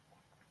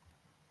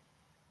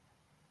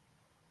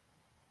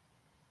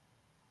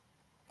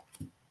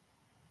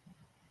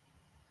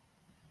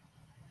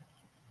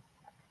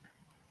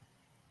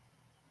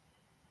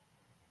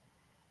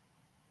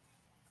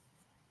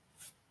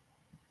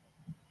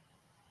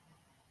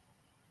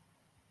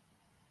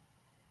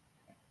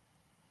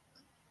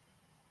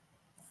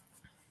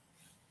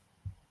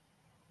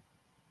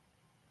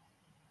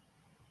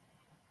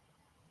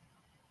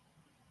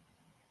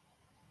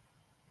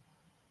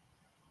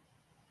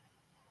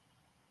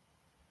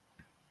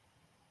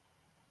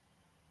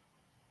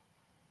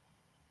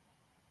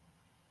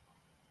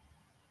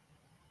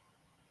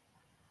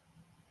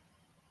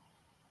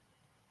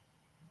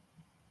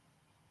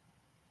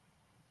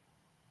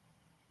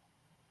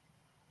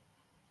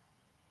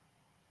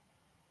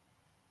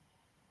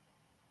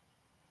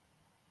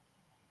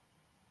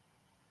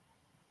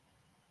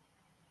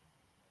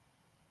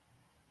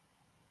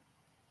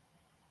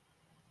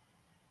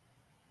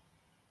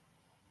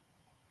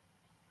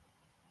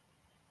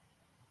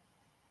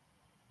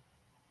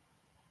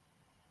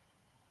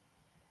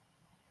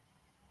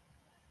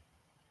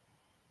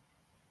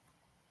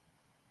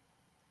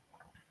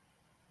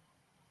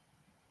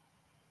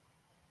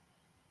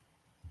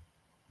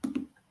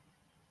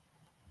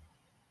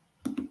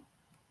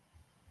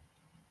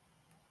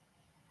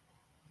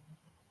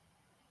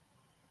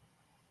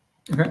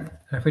 Okay, and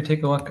if we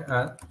take a look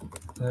at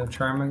the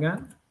charm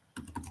again,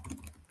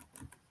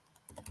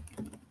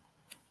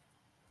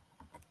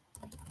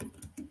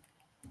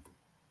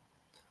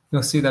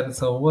 you'll see that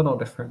it's a little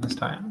different this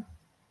time.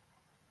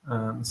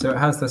 So it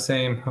has the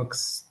same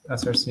hooks,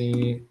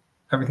 SRC,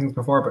 everything's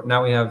before, but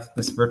now we have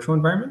this virtual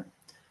environment.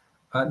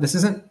 This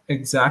isn't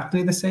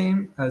exactly the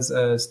same as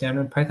a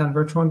standard Python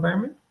virtual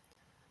environment,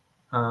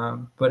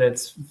 but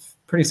it's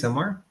pretty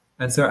similar.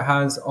 And so it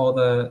has all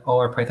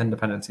our Python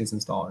dependencies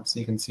installed. So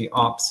you can see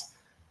ops,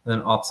 and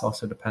then ops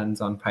also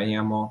depends on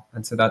PyYAML.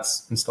 And so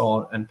that's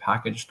installed and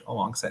packaged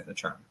alongside the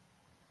charm.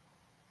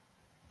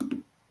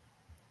 And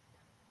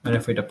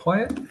if we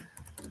deploy it,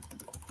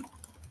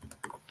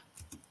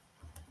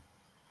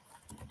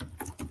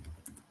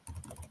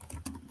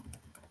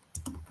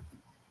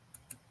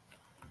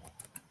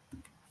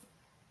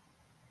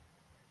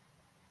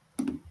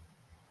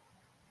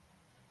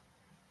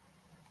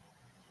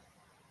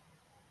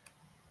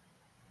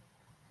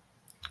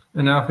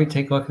 and now if we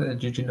take a look at the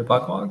Juju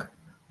debug log,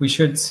 we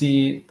should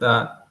see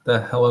that the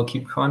hello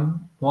kubecon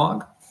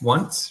log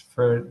once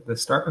for the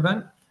start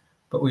event,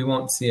 but we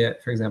won't see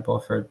it, for example,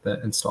 for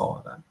the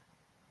install event.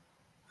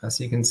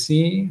 So you can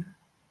see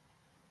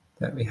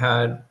that we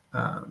had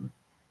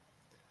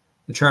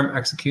the charm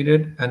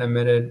executed and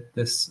emitted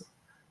this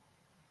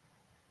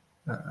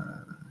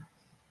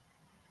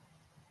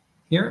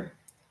here.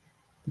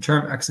 The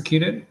charm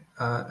executed,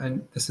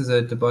 and this is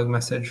a debug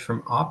message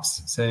from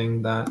ops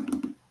saying that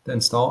the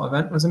install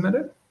event was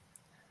emitted,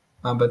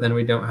 but then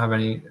we don't have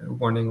any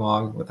warning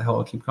log with the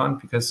hello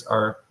kubecon because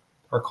our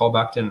our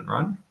callback didn't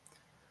run.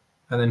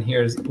 And then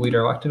here's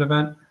leader elected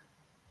event.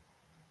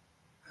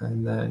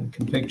 And then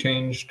config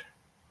changed.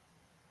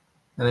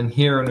 And then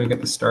here, when we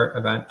get the start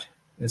event,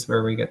 is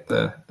where we get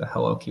the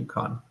hello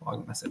KubeCon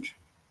log message.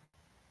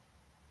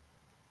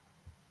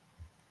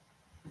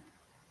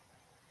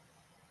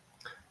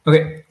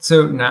 Okay,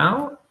 so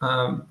now,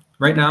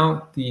 right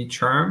now, the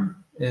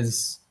charm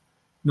is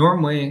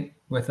normally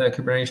with a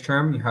Kubernetes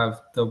charm, you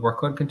have the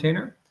workload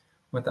container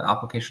with the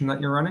application that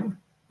you're running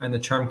and the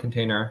charm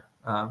container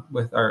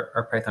with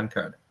our Python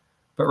code.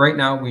 But right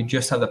now, we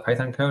just have the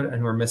Python code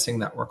and we're missing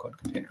that workload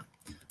container.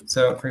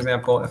 So for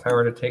example, if I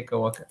were to take a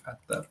look at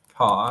the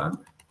pod,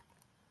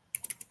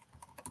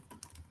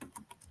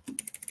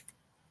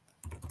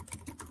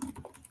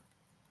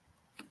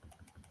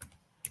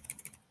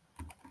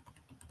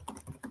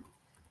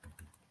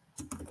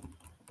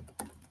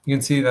 you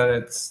can see that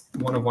it's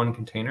one of one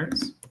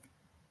containers.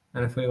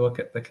 And if we look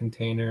at the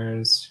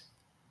containers,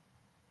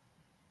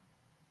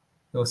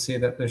 you'll see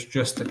that there's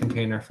just the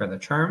container for the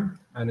charm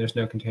and there's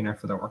no container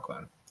for the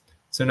workload.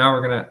 So now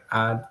we're going to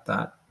add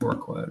that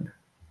workload.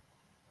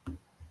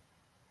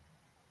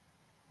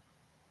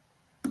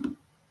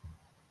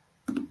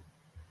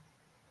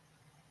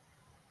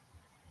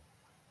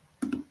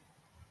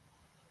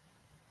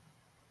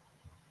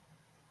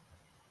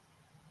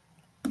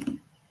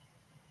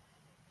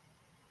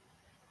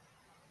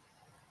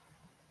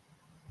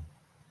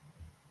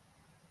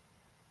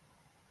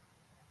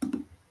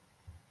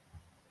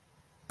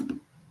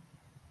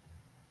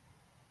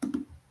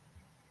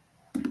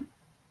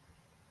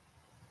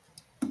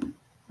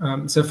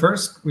 So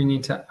first, we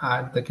need to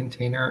add the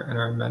container in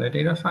our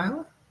metadata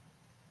file.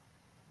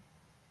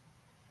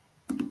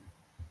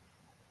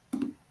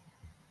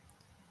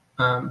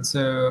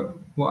 So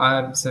we'll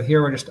add, so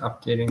here we're just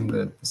updating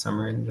the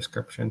summary and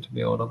description to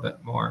be a little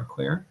bit more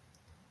clear.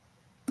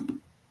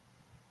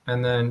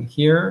 And then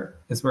here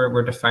is where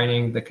we're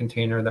defining the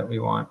container that we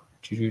want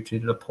Juju to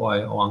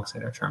deploy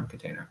alongside our charm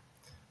container.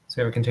 So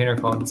we have a container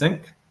called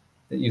Zinc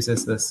that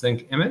uses the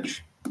Zinc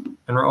image.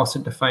 And we're also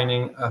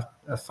defining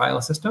a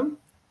file system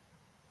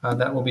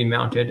that will be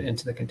mounted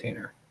into the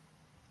container.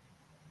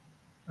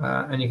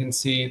 And you can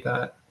see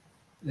that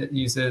it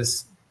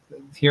uses,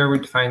 here we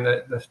define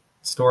the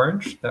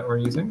storage that we're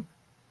using.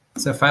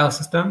 So file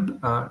system,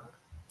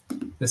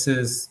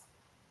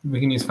 we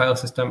can use file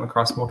system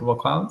across multiple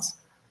clouds.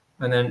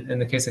 And then in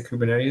the case of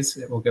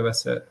Kubernetes, it will give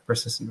us a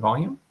persistent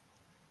volume.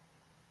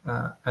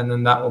 And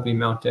then that will be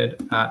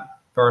mounted at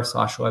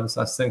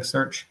 /web/zinc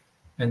search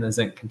in the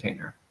Zinc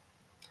container.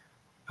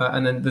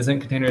 And then the Zinc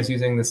container is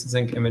using this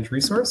Zinc image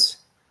resource,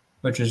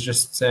 which is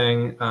just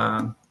saying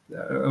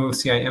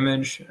OCI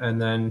image,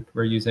 and then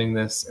we're using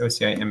this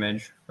OCI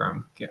image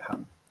from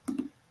GitHub.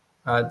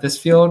 This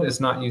field is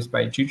not used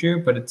by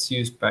Juju, but it's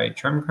used by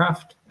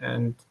Charmcraft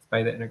and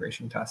by the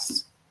integration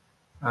tests.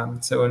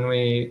 So when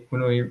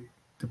we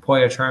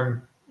deploy a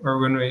charm, or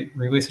when we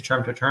release a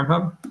charm to Charm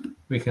Hub,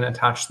 we can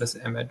attach this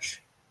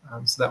image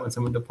so that when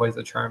someone deploys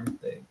the charm,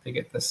 they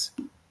get this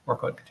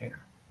workload container.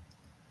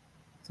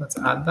 So let's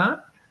add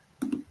that.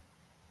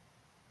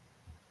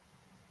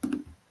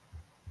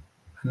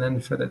 And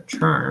then for the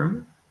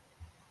charm,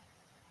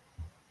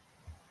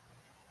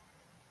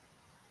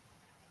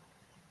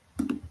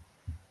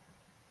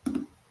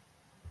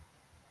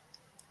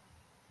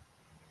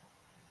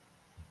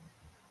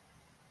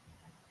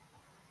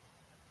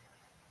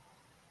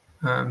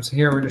 so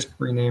here we're just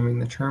renaming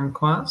the charm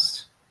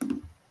class.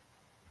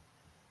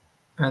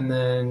 And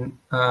then,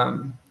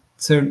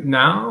 so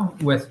now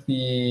with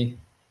we're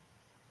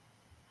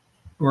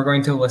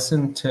going to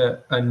listen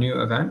to a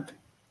new event.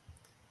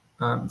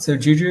 So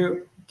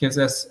Juju gives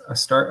us a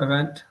start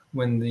event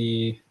when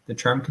the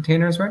charm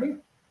container is ready.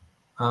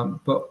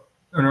 But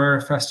in order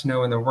for us to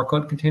know when the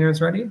workload container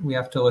is ready, we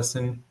have to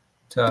listen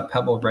to a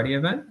Pebble ready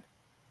event.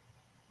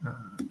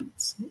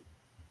 Let's see.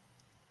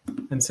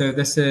 And so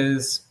this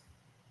is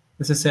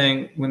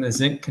saying when the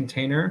Zinc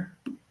container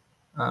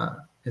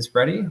is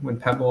ready, when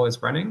Pebble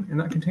is running in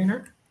that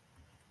container,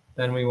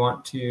 then we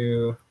want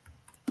to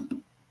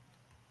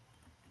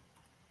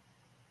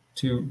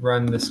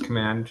run this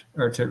command,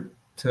 or to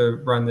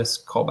run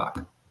this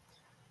callback.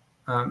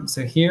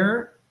 So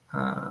here,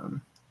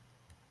 and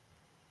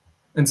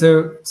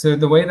so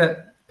the way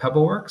that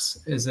Pebble works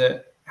is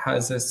it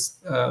has this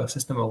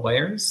system of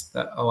layers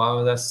that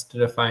allows us to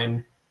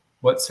define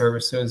what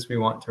services we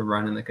want to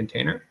run in the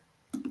container.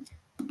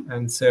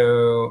 And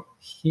so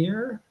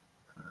here,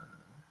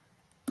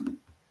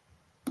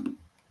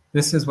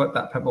 this is what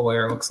that Pebble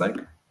layer looks like.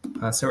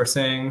 So we're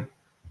saying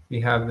we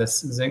have this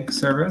Zinc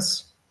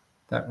service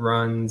that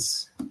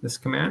runs this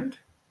command,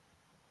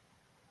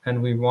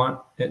 and we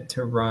want it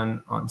to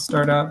run on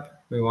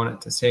startup. We want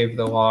it to save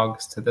the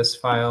logs to this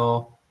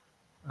file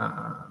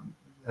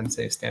and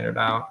save standard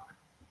out.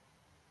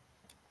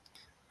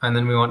 And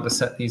then we want to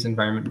set these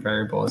environment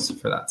variables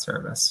for that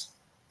service.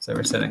 So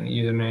we're setting a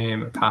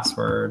username, a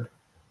password,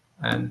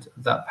 and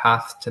that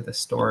path to the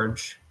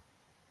storage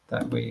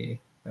that we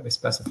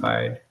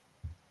specified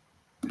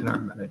in our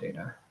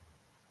metadata.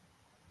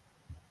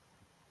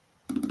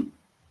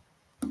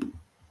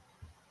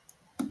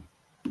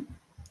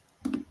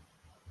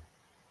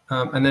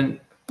 And then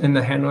in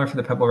the handler for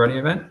the Pebble Ready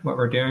event, what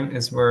we're doing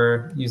is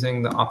we're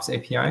using the ops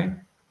API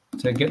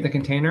to get the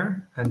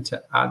container and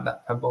to add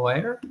that Pebble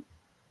layer.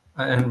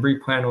 And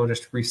replan will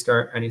just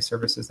restart any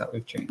services that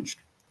we've changed.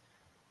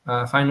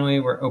 Finally,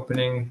 we're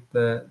opening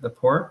the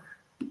port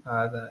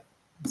that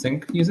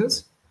Zinc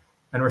uses,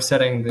 and we're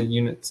setting the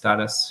unit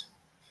status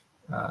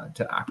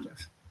to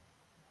active.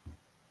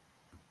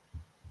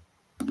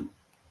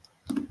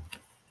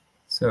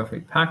 So if we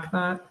pack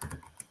that,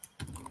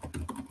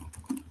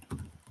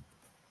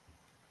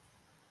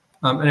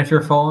 and if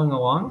you're following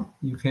along,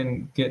 you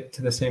can get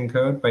to the same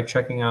code by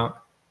checking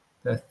out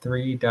the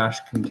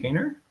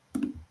 3-container.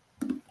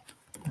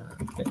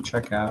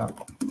 Check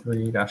out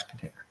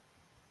 3-container.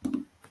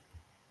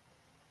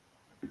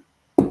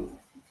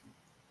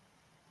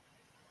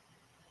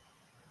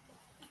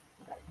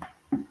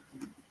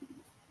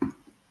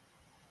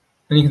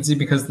 And you can see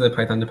because the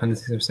Python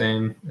dependencies are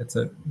same, it's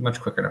much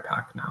quicker to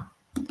pack now.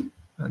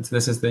 And so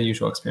this is the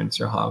usual experience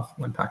you'll have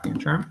when packing a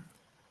charm.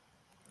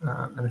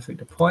 And if we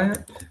deploy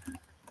it,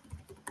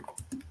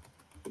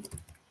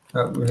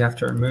 we have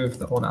to remove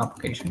the old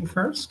application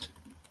first.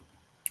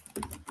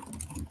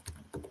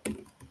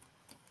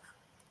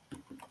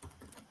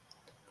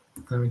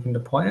 Then we can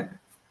deploy it.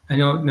 And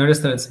you'll notice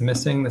that it's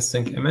missing the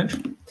sync image.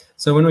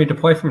 So when we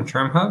deploy from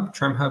Charm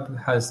Hub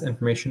has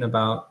information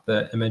about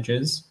the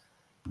images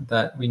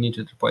that we need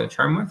to deploy the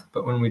charm with.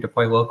 But when we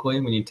deploy locally,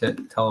 we need to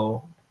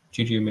tell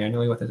Juju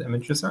manually what those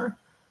images are.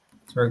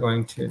 So we're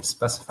going to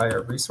specify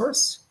a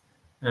resource.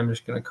 And I'm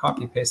just going to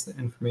copy paste the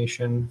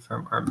information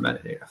from our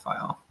metadata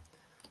file.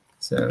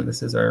 So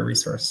this is our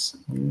resource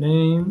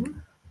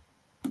name.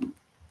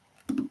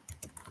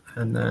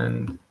 And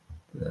then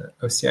the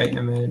OCI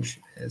image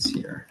is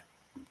here.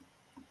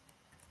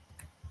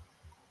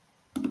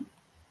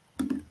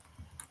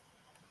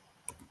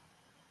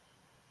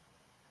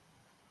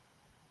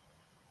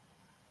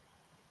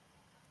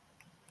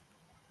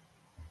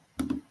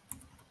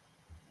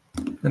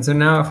 And so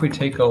now if we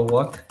take a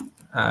look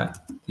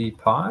at the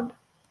pod,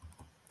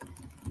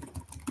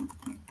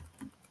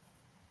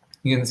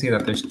 you can see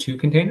that there's 2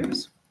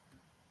 containers.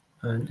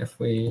 And if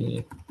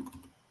you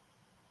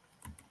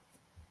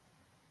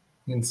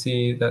can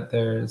see that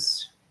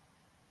there's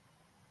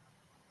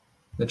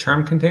the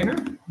charm container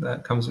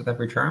that comes with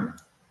every charm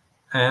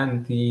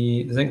and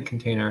the Zinc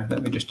container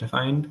that we just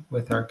defined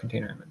with our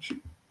container image.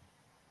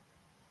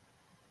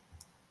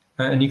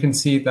 And you can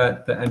see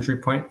that the entry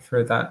point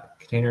for that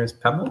container is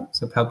Pebble.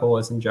 So Pebble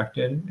is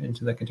injected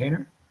into the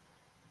container.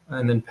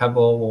 And then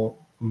Pebble will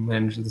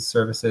manage the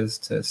services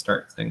to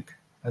start Zinc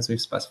as we've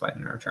specified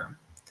in our charm.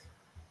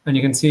 And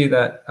you can see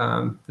that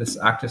this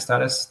active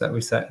status that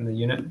we set in the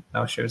unit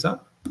now shows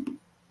up.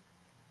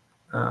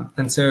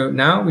 And so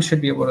now we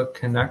should be able to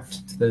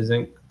connect to the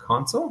Zinc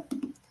console.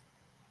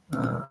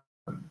 So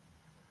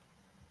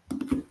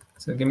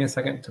give me a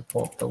second to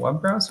pull up the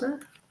web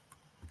browser.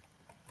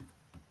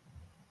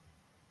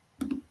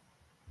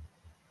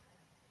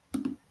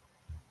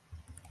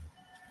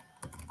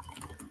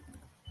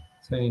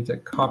 So I need to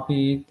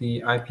copy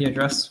the IP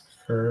address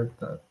for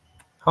the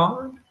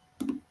pod,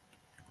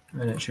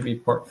 and it should be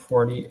port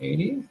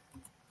 4080.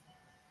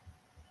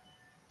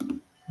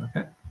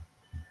 Okay,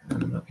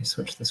 and let me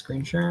switch the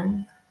screen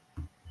sharing.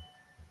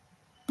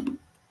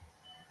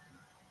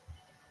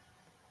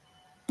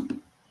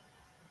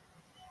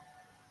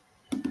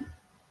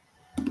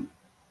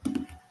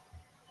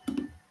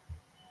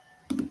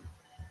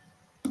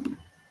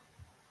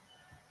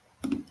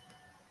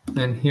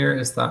 And here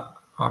is that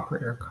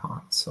operator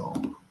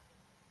console.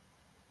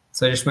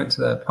 So I just went to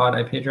the pod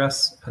IP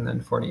address and then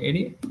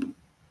 4080,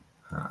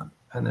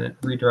 and then it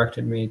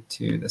redirected me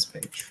to this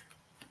page.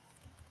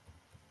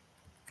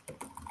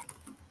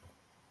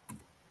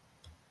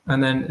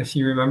 And then if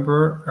you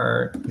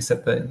remember, we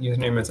set the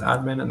username as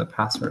admin and the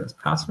password as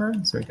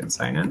password, so we can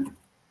sign in.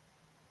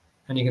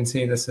 And you can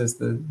see this is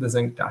the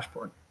Zinc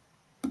dashboard.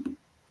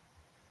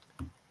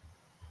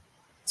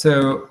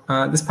 So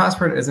this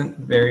password isn't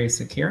very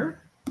secure.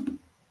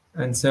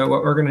 And so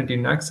what we're going to do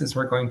next is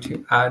we're going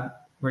to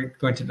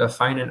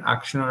define an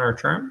action on our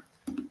charm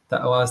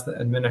that allows the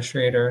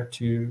administrator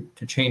to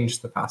change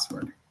the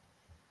password.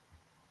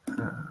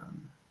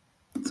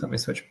 So let me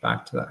switch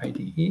back to the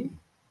IDE.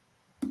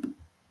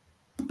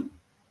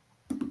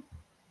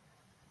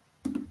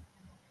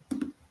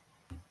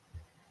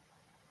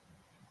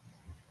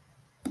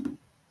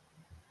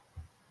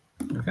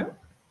 Okay.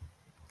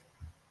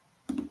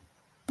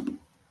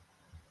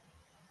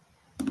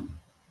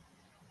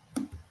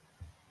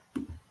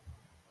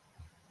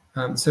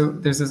 So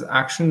there's this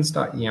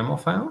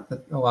actions.yaml file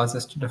that allows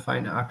us to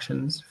define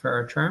actions for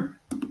our charm.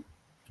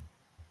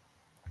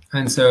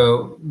 And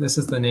so this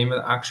is the name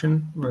of the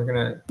action. We're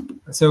going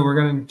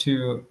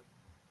to,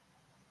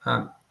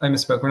 I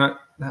misspoke. We're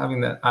not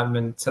having the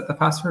admin set the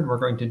password. We're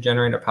going to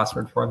generate a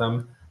password for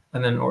them.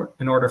 And then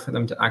in order for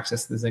them to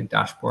access the Zinc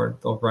dashboard,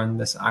 they'll run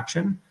this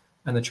action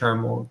and the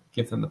charm will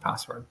give them the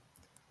password.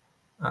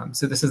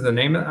 So this is the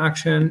name of the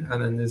action.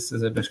 And then this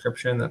is a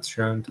description that's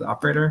shown to the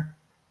operator.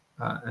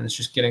 And it's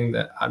just getting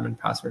the admin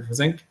password for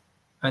Zinc.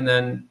 and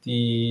then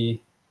the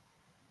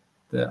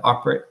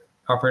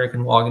operator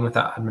can log in with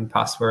that admin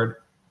password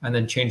and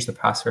then change the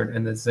password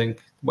in the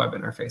Zinc web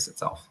interface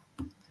itself.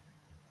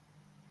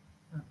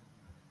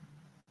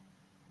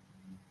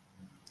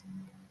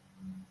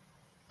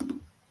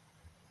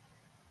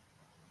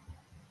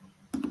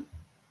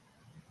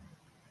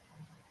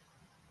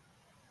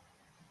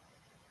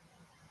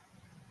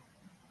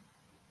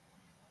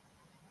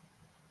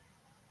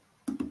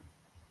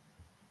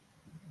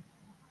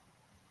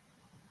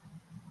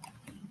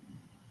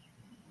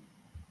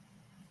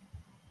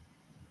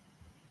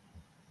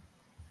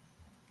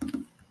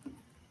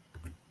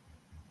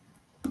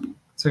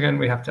 So again,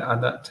 we have to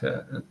add that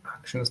to an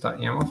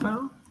actions.yaml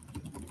file.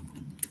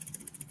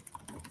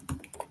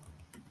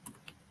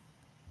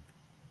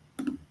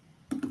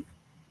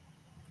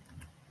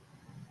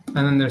 And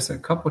then there's a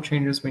couple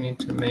changes we need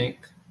to make.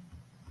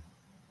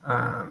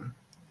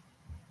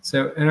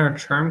 So in our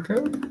Charm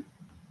code,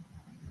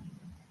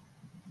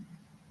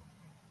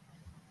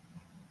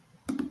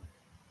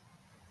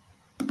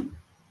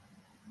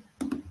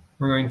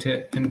 we're going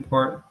to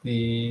import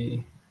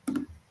the,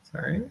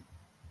 sorry.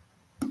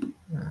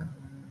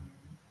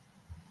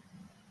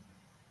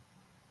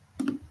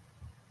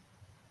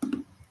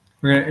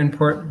 We're going to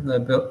import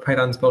the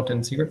Python's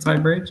built-in secrets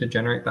library to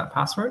generate that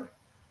password.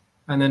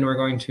 And then we're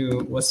going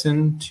to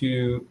listen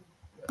to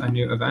a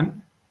new event.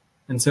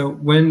 And so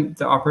when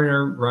the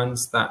operator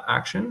runs that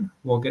action,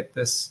 we'll get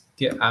this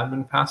get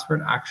admin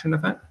password action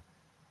event.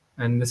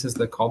 And this is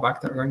the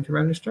callback that we're going to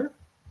register.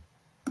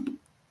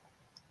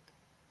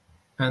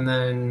 And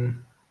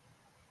then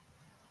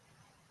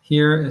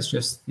here is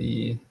just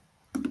the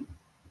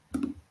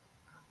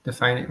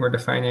we're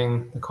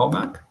defining the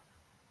callback.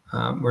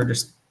 We're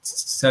just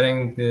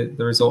setting the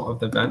result of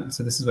the event.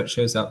 So this is what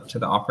shows up to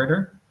the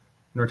operator.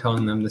 And we're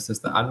telling them this is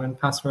the admin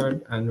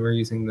password, and we're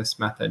using this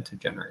method to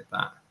generate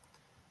that.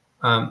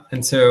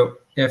 And so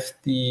if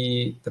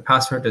the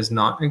password does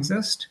not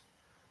exist,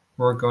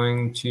 we're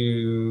going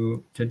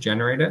to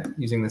generate it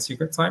using the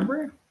secrets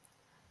library.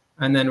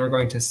 And then we're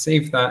going to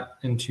save that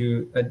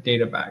into a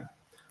data bag.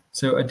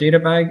 So a data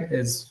bag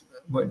is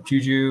what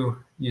Juju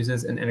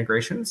uses in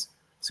integrations.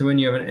 So when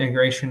you have an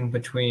integration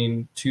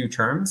between two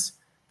charms,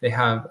 they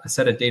have a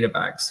set of data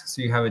bags.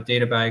 So you have a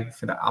data bag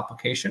for the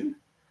application,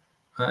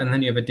 and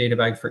then you have a data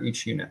bag for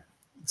each unit.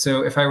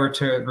 So if I were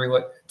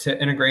to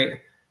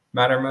integrate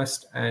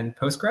Mattermost and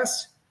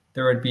Postgres,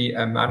 there would be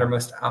a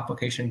Mattermost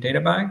application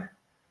data bag,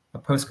 a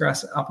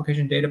Postgres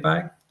application data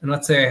bag. And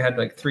let's say I had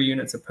like 3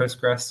 units of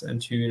Postgres and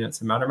 2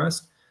 units of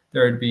Mattermost.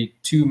 There would be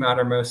 2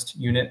 Mattermost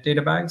unit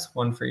data bags,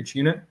 1 for each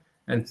unit,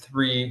 and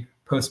 3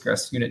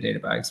 Postgres unit data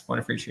bags,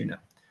 1 for each unit.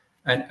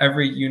 And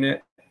every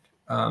unit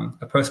of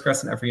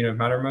Postgres and every unit of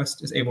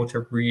Mattermost is able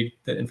to read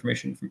the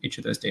information from each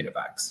of those data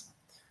bags.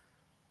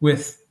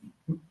 With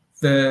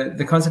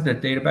the concept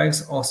of data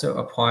bags also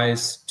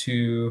applies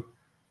to,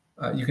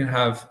 you can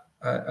have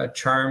a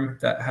charm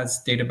that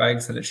has data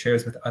bags that it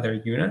shares with other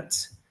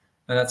units,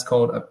 and that's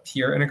called a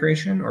peer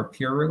integration or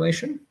peer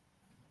relation.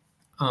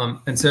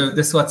 And so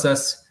this lets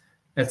us,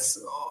 it's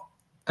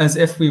as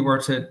if we were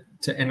to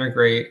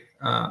integrate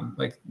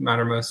like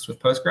Mattermost with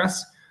Postgres,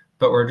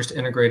 but we're just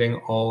integrating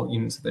all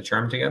units of the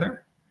charm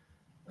together.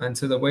 And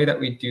so the way that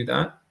we do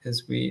that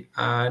is we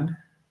add,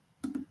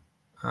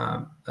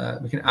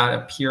 we can add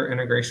a peer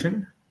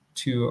integration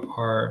to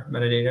our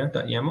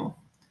metadata.yaml.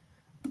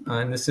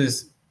 And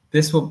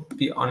this will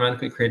be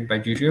automatically created by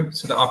Juju.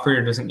 So the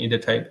operator doesn't need to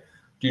type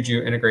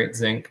Juju integrate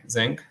zinc.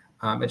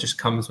 It just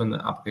comes when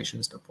the application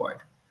is deployed.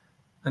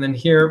 And then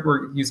here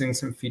we're using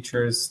some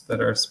features that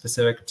are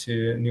specific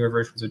to newer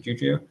versions of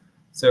Juju.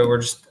 So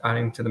we're just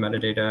adding to the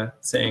metadata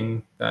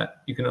saying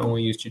that you can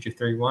only use Juju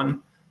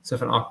 3.1. So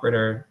if an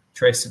operator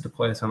tries to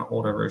deploy this on an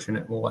older version,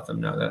 it will let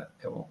them know that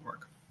it won't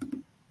work.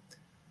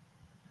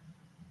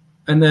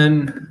 And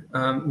then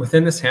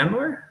within this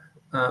handler,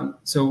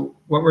 so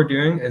what we're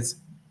doing is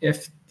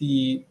if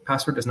the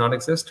password does not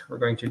exist, we're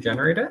going to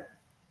generate it.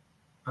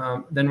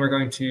 Then we're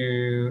going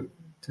to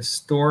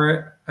store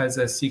it as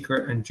a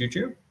secret in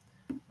Juju.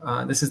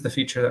 This is the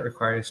feature that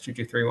requires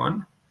Juju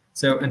 3.1.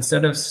 So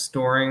instead of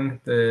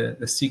storing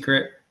the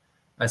secret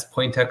as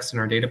plain text in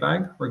our data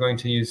bag, we're going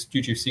to use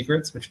Juju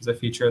secrets, which is a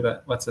feature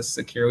that lets us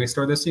securely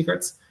store those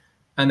secrets.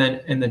 And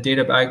then in the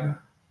data bag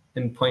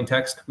in plain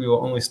text, we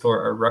will only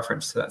store a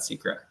reference to that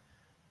secret.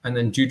 And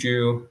then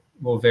Juju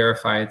will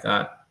verify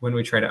that when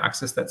we try to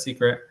access that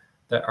secret,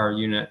 that our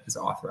unit is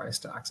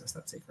authorized to access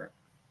that secret.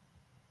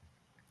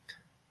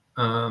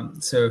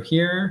 So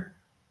here,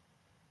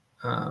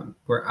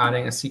 we're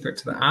adding a secret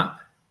to the app,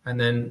 and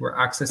then we're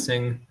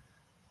accessing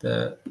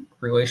the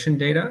relation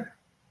data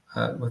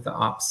with the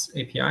ops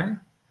API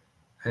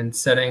and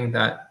setting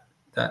that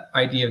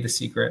ID of the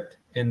secret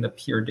in the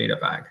peer data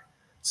bag,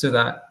 so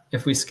that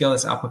if we scale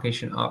this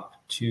application up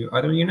to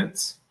other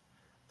units,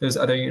 those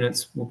other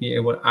units will be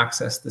able to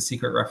access the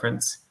secret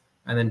reference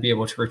and then be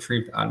able to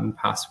retrieve the admin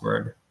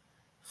password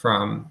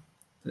from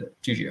the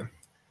Juju.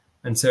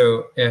 And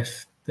so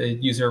if the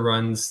user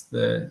runs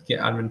the get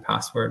admin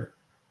password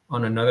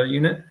on another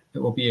unit, it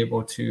will be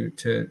able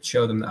to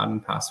show them the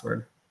admin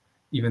password,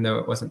 even though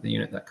it wasn't the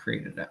unit that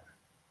created it.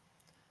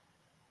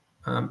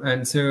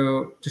 And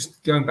so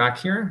just going back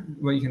here,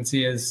 what you can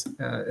see is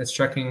it's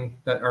checking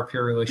that our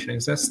peer relation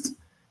exists.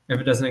 If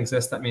it doesn't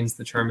exist, that means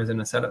the charm is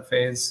in a setup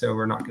phase, so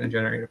we're not going to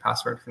generate a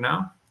password for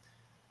now.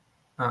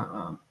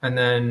 And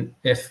then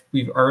if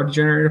we've already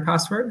generated a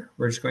password,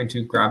 we're just going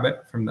to grab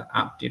it from the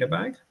app data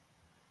bag.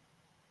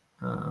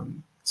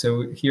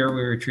 So here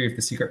we retrieve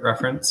the secret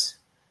reference.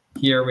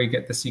 Here we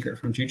get the secret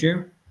from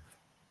Juju.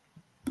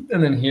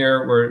 And then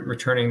here we're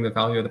returning the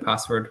value of the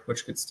password,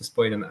 which gets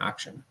displayed in the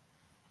action.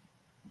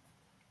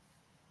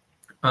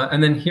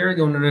 And then here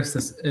you'll notice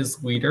this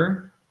is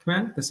leader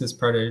command. This is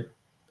part of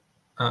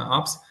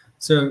ops.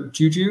 So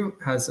Juju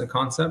has a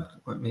concept.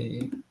 Let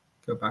me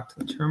go back to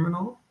the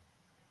terminal.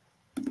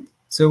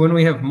 So when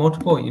we have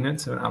multiple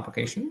units of an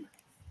application,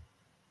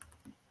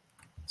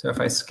 so if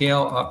I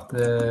scale up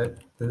the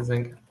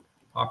Zinc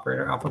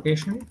operator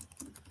application,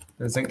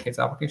 the Zinc case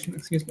application,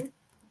 excuse me,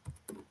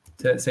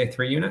 to say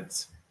 3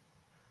 units,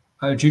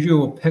 Juju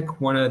will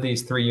pick one of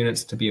these 3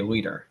 units to be a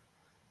leader.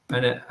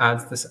 And it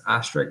adds this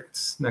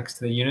asterisk next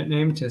to the unit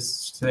name to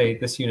say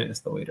this unit is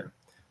the leader.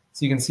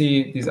 So you can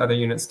see these other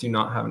units do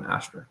not have an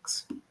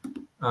asterisk.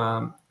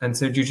 And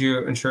so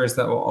Juju ensures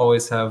that we'll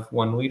always have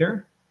 1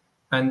 leader.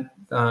 And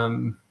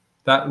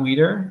that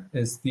leader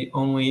is the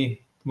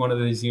only one of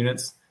these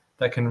units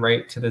that can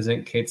write to the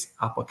Zinc Kate's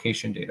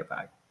application data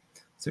bag.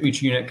 So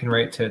each unit can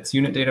write to its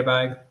unit data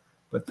bag,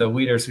 but the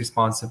leader is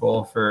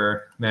responsible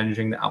for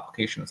managing the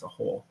application as a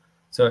whole.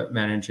 So it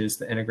manages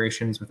the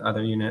integrations with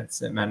other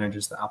units. It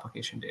manages the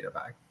application data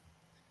bag.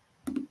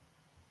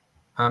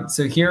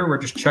 So here we're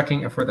just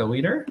checking if we're the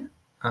leader.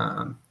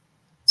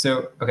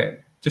 Okay,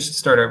 just to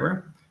start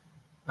over.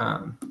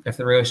 If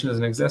the relation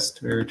doesn't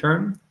exist, we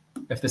return.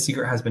 If the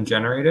secret has been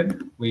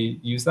generated, we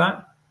use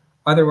that.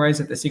 Otherwise,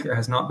 if the secret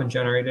has not been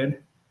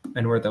generated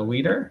and we're the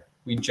leader,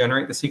 we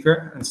generate the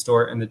secret and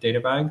store it in the data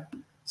bag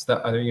so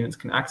that other units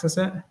can access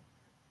it.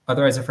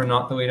 Otherwise, if we're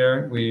not the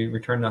leader, we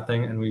return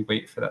nothing and we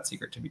wait for that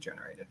secret to be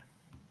generated.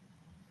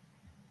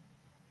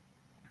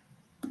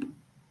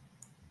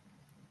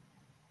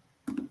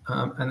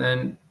 And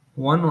then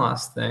one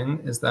last thing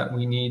is that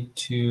we need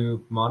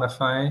to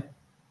modify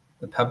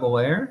the Pebble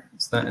layer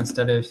so that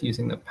instead of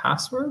using the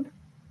password,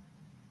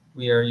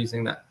 we are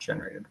using that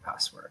generated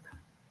password.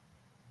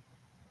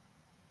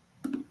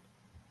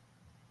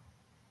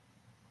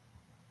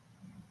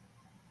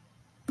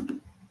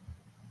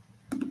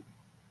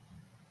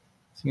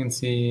 So you can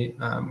see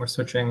we're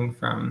switching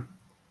from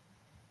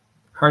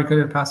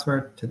hard-coded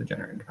password to the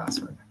generated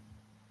password.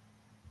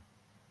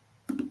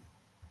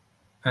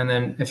 And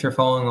then if you're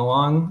following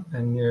along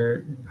and you're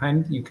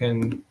behind, you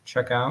can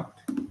check out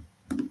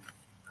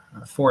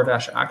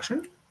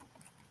 /action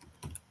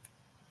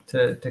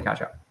to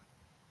catch up.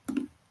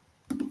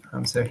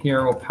 So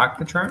here we'll pack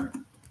the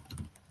charm.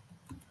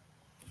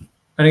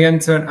 And again,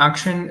 so an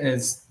action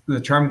is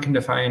the charm can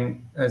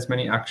define as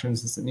many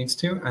actions as it needs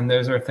to. And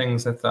those are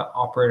things that the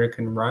operator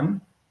can run.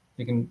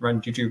 You can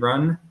run Juju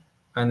run,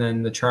 and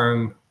then the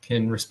charm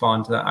can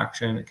respond to that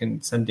action. It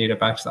can send data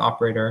back to the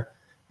operator.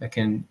 It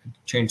can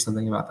change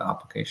something about the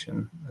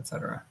application,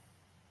 etc.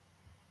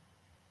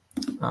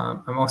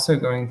 I'm also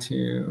going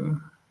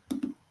to,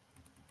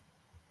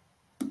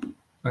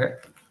 okay,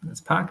 it's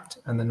packed,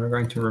 and then we're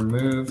going to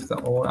remove the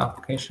old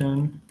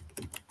application.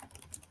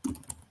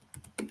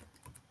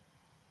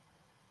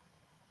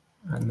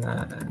 And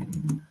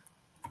then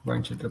we're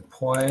going to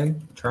deploy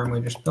the charm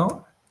we just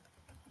built.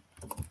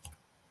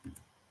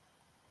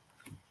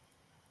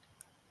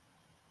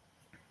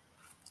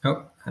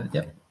 Oh,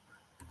 yep.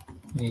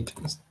 We need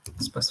to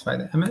specify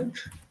the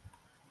image.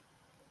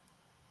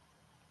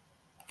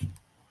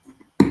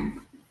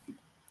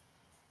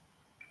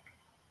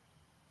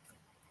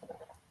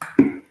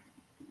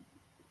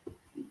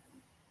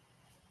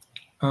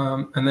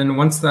 And then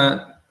once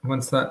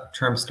that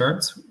charm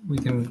starts, we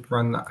can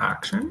run the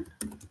action.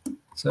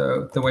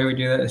 So the way we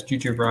do that is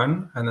Juju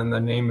run, and then the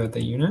name of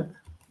the unit.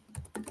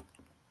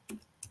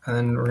 And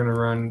then we're going to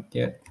run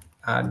get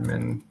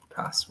admin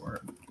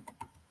password.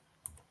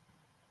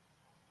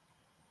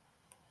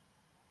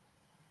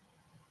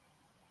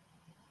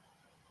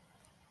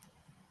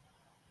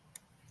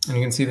 And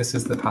you can see this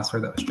is the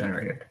password that was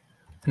generated.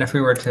 And if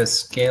we were to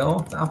scale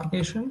the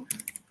application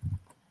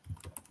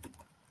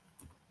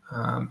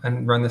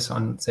and run this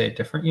on, say, a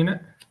different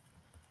unit,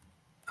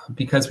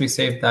 because we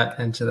saved that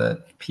into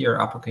the peer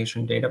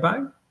application data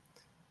bag,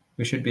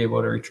 we should be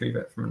able to retrieve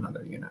it from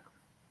another unit.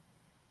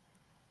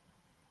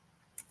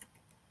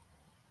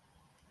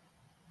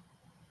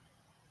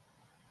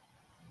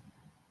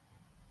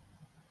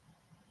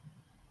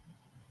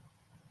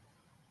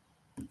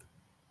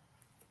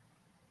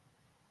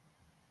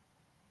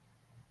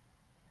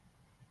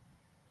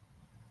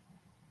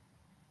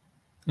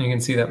 And you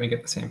can see that we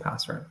get the same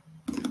password.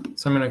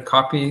 So I'm going to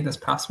copy this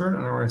password,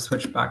 and we're going to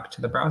switch back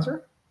to the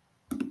browser.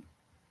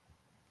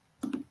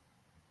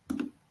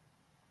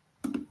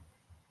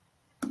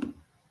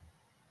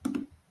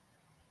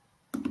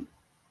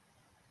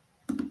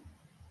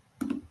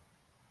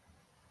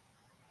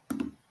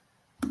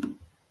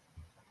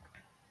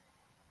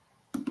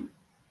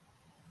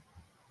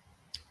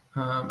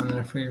 And then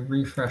if we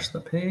refresh the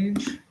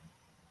page,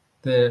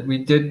 we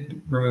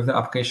did remove the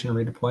application and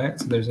redeploy it.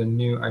 So there's a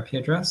new IP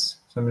address.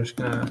 So I'm just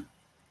going to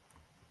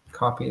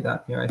copy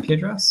that new IP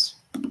address.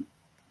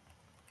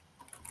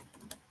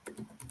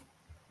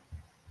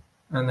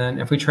 And then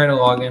if we try to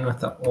log in with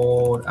the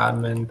old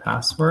admin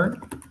password,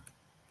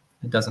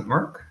 it doesn't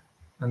work.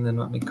 And then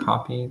let me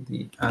copy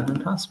the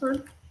admin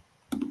password.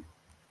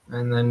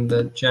 And then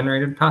the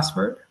generated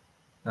password,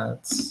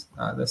 that's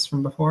this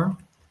from before.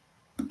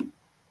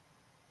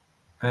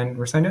 And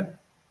we're signed in.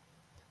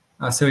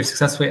 So we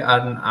successfully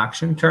added an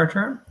action to our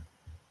term.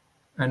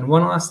 And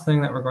one last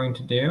thing that we're going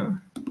to do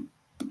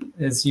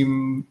is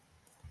you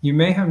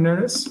may have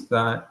noticed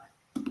that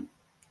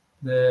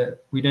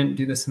we didn't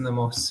do this in the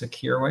most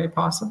secure way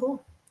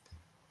possible.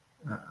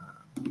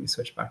 Let me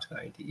switch back to the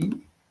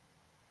IDE.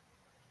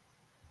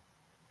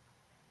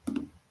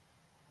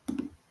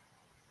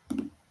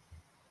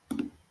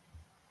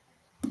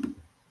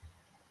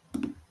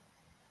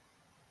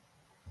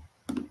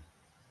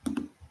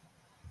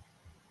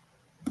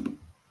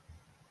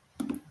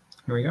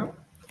 Here we go.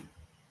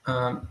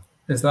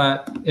 Is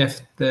that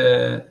if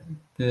the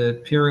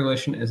peer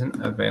relation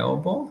isn't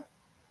available,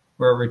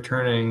 we're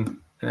returning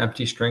an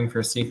empty string for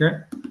a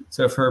secret.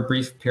 So for a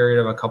brief period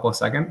of a couple of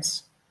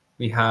seconds,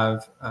 we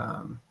have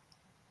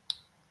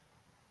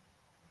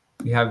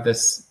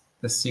this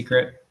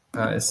secret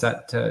is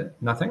set to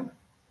nothing.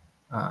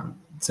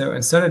 So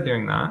instead of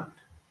doing that,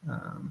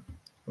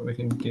 what we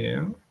can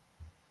do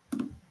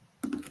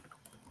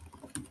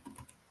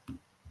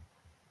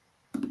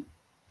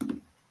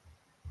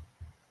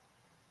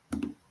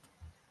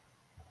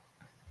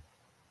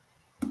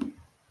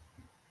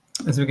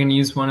is we can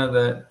use one of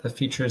the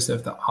features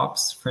of the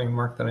ops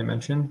framework that I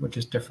mentioned, which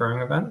is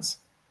deferring events.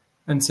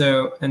 And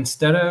so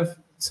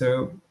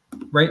so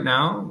right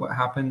now, what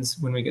happens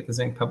when we get the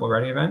Zinc Pebble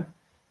Ready event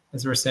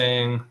is we're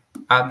saying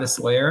add this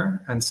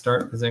layer and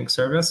start the Zinc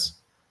service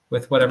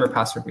with whatever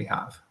password we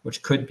have,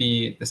 which could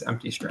be this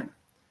empty string.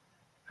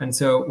 And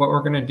so what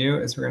we're going to do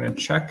is we're going to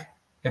check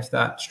if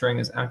that string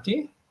is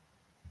empty.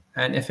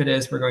 And if it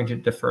is, we're going to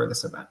defer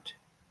this event.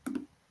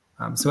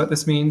 So what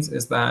this means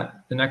is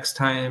that the next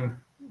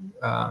time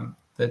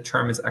the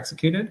charm is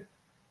executed,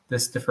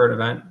 this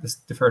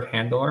deferred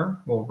handler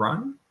will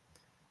run.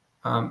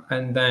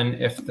 And then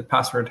if the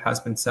password has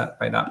been set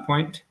by that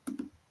point,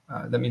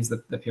 that means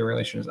that the peer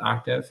relation is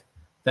active.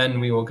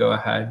 Then we will go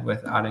ahead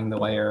with adding the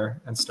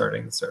layer and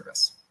starting the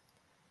service.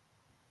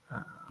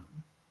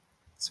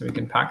 So we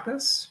can pack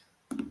this.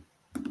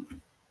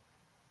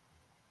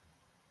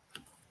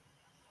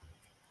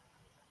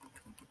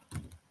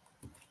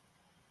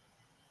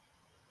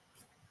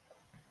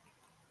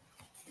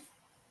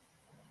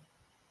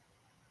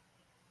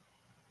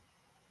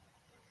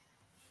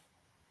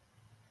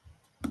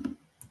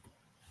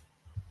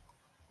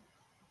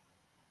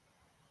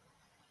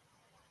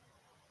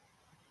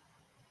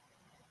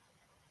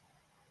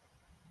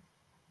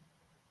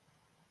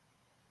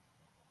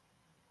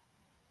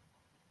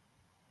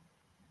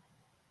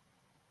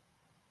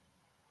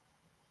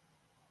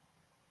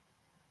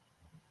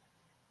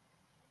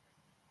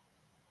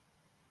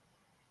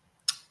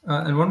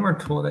 And one more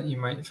tool that you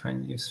might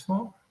find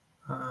useful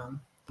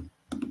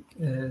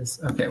is,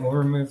 okay, we'll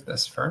remove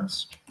this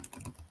first.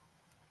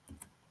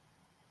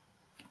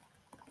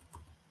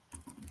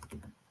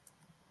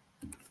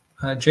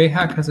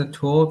 JHack has a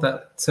tool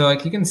that, so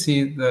like you can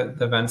see the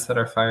events that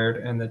are fired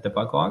in the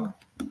debug log,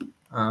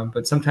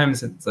 but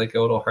sometimes it's like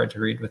a little hard to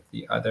read with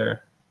the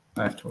other,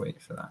 I have to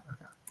wait for that,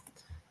 okay,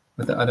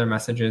 with the other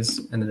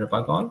messages in the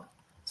debug log.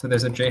 So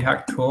there's a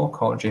JHack tool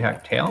called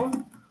JHack tail,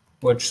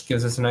 which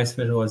gives us a nice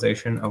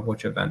visualization of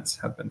which events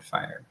have been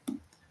fired.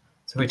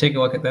 So if we take a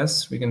look at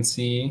this, we can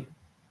see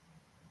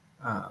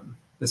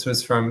this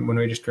was from when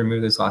we just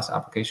removed those last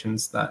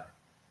applications that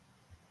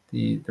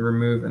the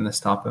remove and the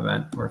stop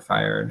event were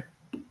fired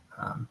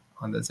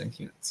on the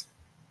Zinc units.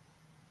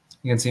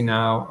 You can see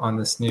now on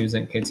this new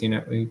Zinc K8s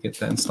unit, we get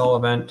the install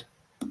event,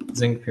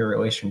 Zinc peer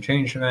relation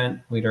change event,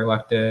 leader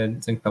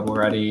elected, Zinc Pebble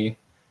ready.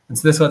 And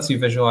so this lets you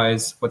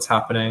visualize what's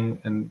happening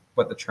and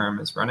what the charm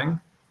is running.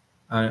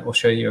 And it will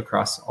show you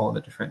across all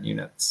the different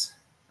units.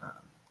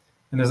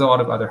 And there's a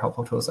lot of other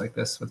helpful tools like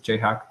this with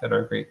JHack that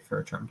are great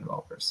for charm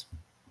developers.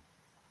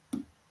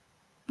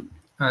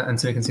 And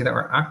so you can see that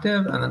we're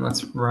active. And then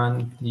let's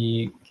run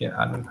the get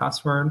admin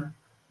password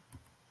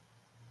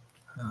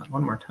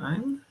one more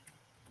time.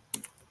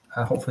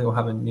 Hopefully we'll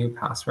have a new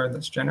password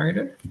that's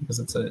generated because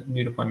it's a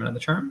new deployment of the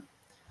charm.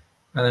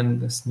 And then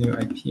this new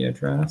IP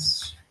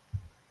address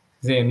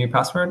is a new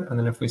password. And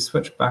then if we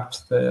switch back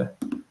to the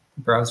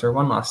browser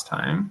one last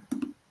time,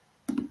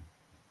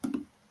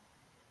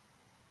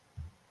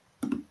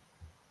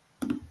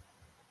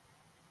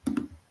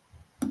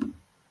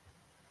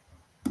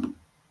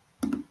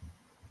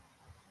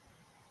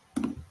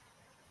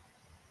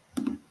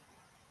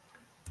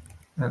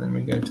 and then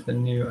we go to the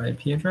new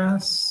IP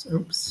address.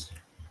 Oops.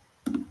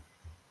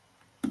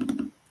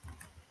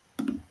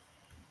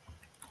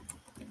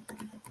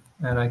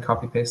 And I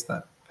copy paste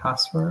that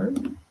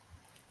password.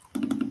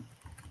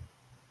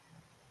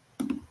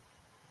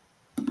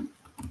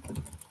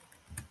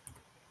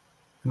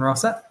 And we're all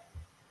set.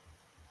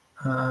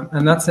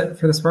 And that's it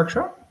for this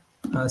workshop.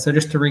 So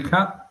just to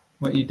recap,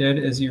 what you did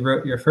is you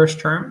wrote your first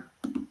charm,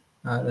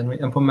 then we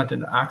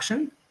implemented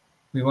action.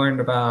 We learned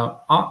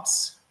about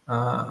ops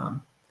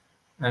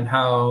and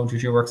how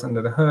Juju works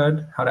under the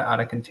hood, how to add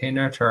a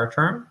container to our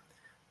charm.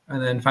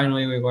 And then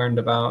finally, we learned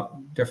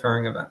about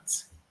deferring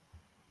events.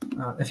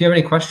 If you have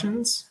any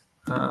questions,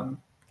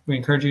 we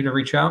encourage you to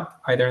reach out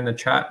either in the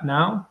chat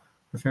now,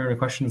 or if you have any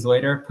questions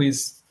later,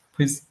 please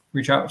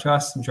reach out to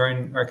us and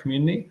join our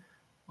community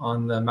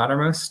on the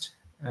Mattermost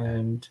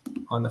and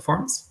on the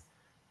forums.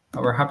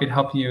 We're happy to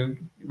help you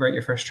write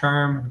your first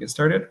charm and get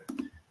started.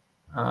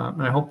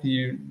 And I hope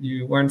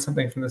you learned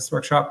something from this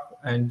workshop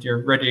and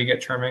you're ready to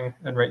get charming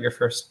and write your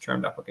first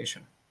charmed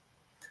application.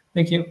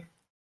 Thank you.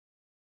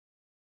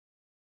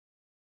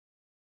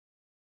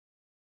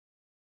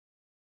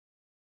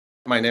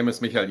 My name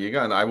is Michael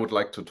Jäger, and I would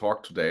like to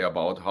talk today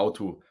about how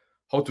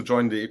to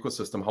join the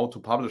ecosystem, how to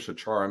publish a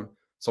charm.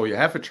 So you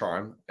have a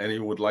charm and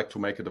you would like to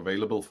make it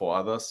available for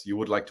others. You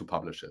would like to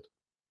publish it.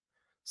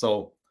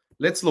 So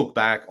let's look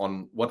back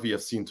on what we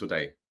have seen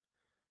today.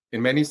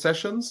 In many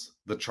sessions,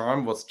 the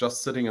charm was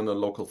just sitting in the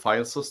local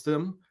file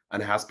system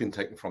and has been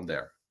taken from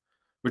there,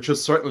 which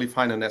is certainly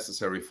fine and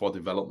necessary for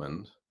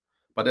development.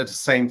 But at the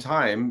same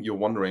time, you're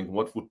wondering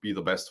what would be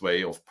the best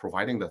way of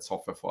providing that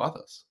software for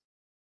others.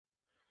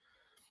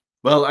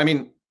 Well, I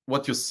mean,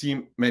 what you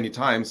see many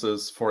times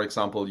is, for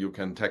example, you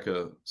can take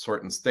a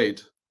certain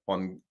state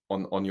on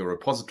your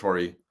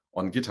repository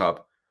on GitHub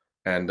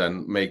and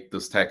then make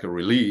this tag a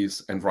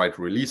release and write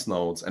release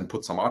notes and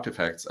put some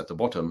artifacts at the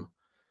bottom.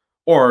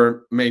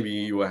 Or maybe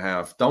you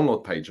have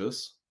download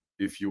pages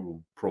if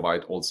you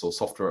provide also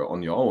software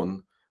on your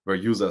own where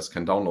users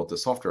can download the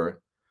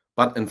software.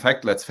 But in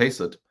fact, let's face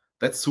it,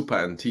 that's super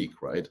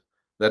antique, right?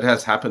 That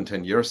has happened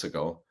 10 years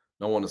ago.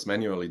 No one is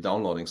manually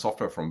downloading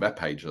software from web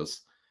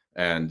pages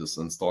and is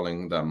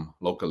installing them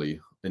locally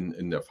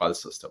in their file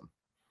system.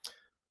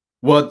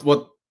 What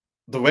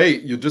the way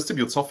you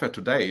distribute software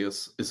today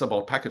is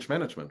about package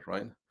management,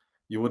 right?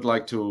 You would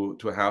like to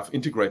have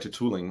integrated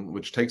tooling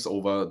which takes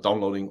over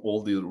downloading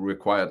all the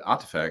required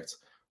artifacts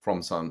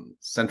from some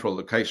central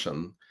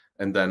location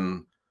and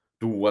then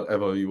do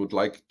whatever you would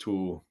like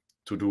to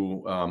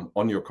do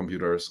on your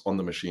computers, on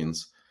the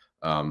machines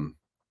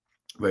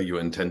where you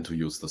intend to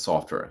use the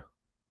software.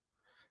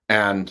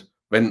 And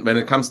when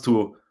it comes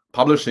to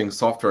publishing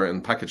software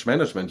and package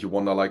management, you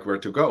wonder like where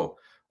to go.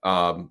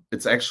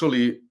 It's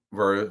actually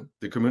where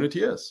the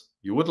community is.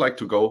 You would like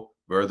to go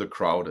where the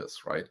crowd is,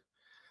 right?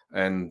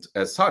 And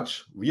as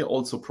such, we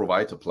also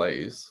provide a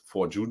place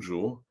for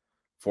Juju,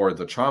 for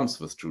the charms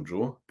with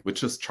Juju,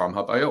 which is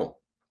CharmHub.io.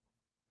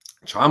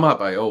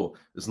 CharmHub.io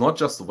is not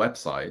just a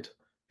website.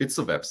 It's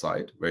a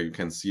website where you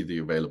can see the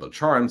available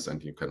charms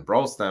and you can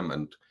browse them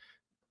and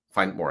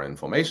find more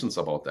information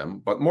about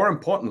them. But more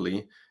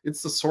importantly,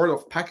 it's the sort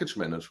of package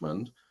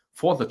management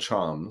for the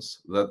charms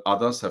that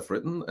others have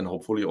written and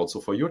hopefully also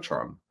for your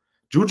charm.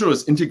 Juju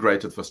is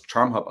integrated with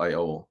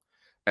CharmHub.io.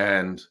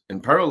 And in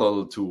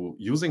parallel to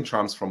using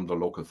charms from the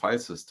local file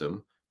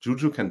system,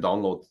 Juju can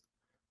download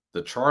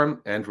the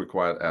charm and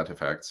required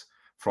artifacts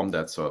from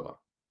that server.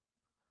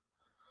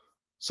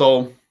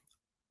 So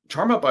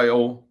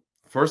CharmHub.io,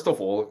 first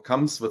of all,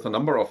 comes with a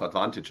number of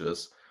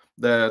advantages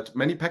that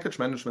many package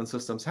management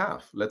systems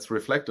have. Let's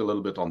reflect a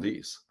little bit on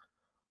these.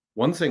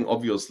 One thing,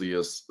 obviously,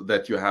 is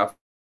that you have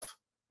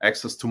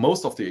access to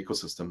most of the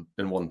ecosystem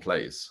in one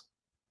place.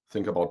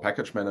 Think about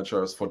package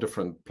managers for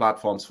different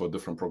platforms, for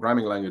different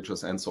programming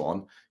languages, and so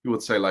on. You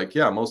would say like,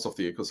 yeah, most of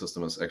the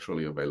ecosystem is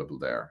actually available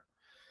there.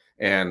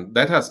 And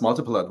that has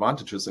multiple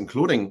advantages,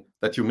 including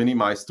that you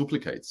minimize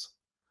duplicates.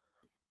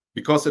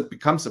 Because it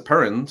becomes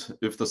apparent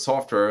if the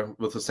software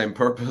with the same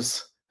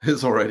purpose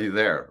is already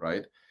there,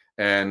 right?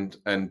 And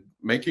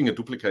making a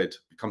duplicate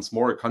becomes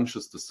more a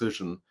conscious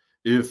decision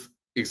if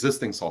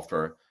existing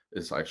software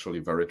is actually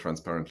very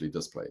transparently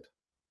displayed.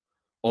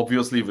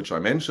 Obviously, which I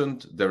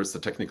mentioned, there is the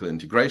technical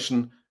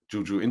integration.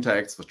 Juju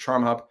interacts with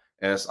CharmHub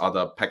as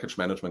other package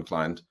management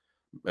client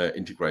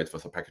integrate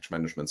with a package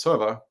management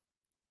server.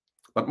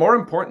 But more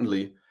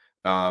importantly,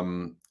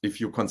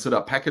 if you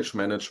consider package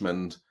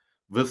management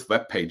with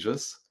web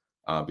pages,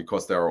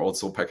 because there are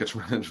also package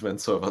management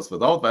servers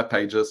without web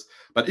pages,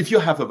 but if you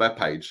have a web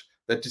page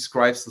that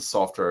describes the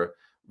software,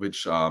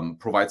 which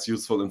provides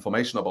useful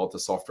information about the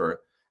software,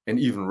 and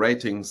even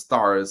ratings,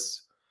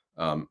 stars,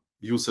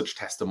 usage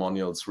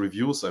testimonials,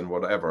 reviews, and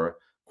whatever,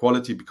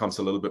 quality becomes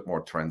a little bit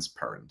more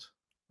transparent,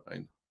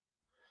 right?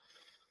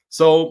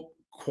 So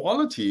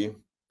quality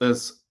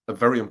is a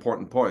very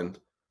important point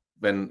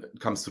when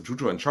it comes to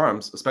Juju and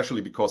charms,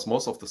 especially because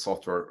most of the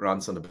software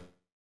runs in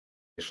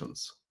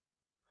applications.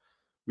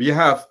 We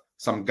have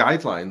some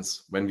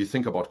guidelines when we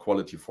think about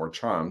quality for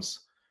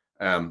charms,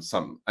 and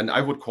I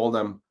would call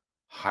them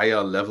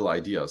higher level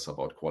ideas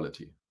about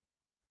quality.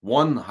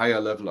 One higher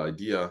level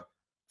idea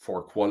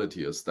for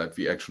quality is that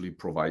we actually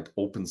provide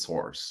open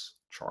source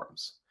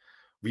charms.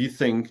 We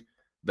think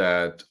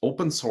that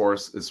open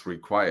source is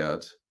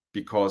required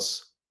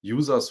because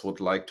users would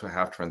like to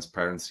have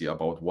transparency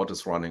about what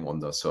is running on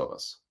their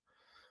servers.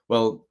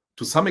 Well,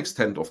 to some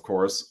extent, of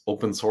course,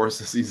 open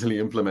source is easily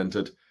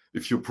implemented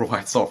if you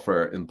provide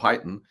software in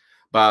Python.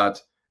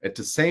 But at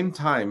the same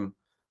time,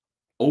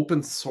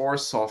 open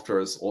source software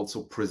is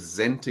also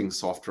presenting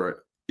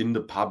software in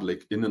the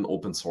public in an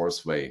open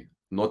source way,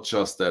 not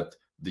just that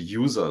the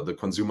user, the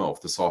consumer of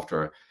the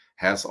software,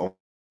 has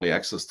only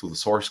access to the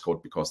source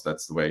code, because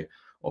that's the way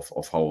of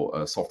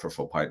how software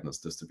for Python is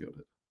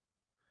distributed.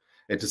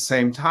 At the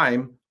same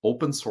time,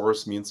 open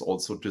source means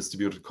also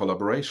distributed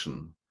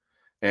collaboration.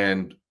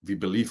 And we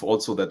believe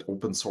also that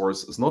open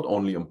source is not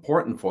only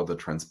important for the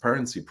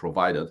transparency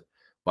provided,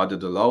 but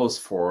it allows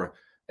for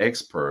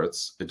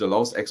experts,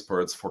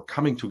 for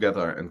coming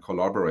together and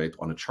collaborate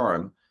on a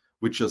charm,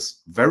 which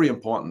is very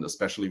important,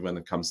 especially when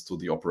it comes to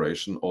the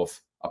operation of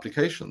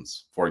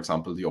applications, for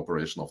example, the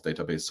operation of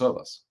database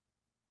servers.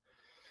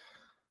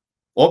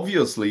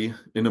 Obviously,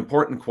 an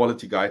important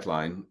quality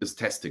guideline is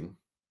testing.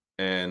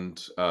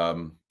 And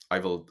I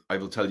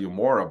will tell you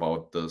more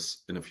about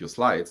this in a few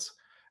slides.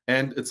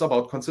 And it's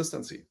about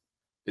consistency.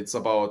 It's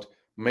about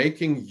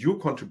making your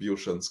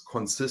contributions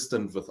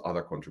consistent with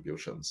other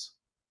contributions.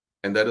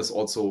 And that is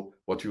also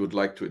what you would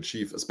like to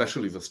achieve,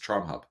 especially with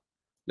Charm Hub.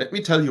 Let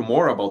me tell you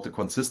more about the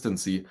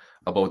consistency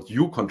about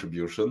your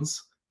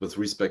contributions with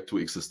respect to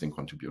existing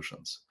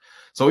contributions.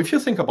 So if you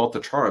think about the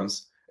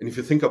charms, and if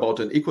you think about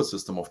an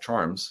ecosystem of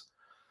charms,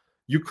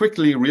 you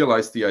quickly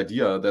realize the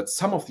idea that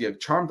some of the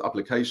charmed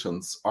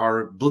applications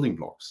are building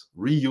blocks,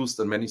 reused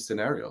in many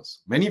scenarios.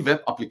 Many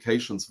web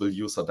applications will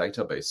use a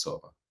database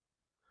server.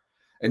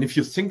 And if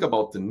you think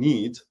about the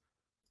need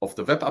of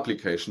the web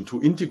application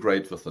to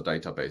integrate with the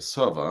database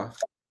server,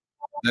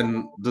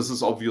 then this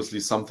is obviously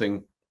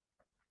something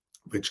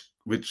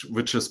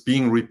which is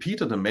being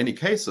repeated in many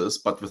cases,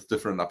 but with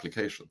different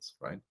applications,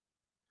 right?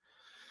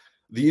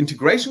 The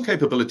integration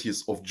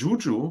capabilities of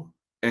Juju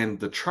and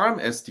the Charm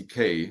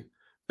SDK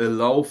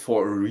allow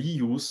for a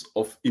reuse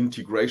of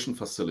integration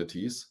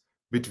facilities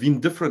between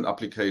different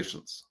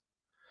applications.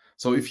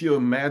 So if you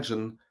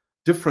imagine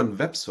different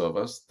web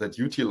servers that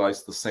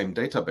utilize the same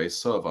database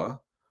server,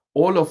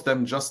 all of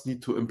them just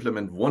need to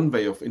implement one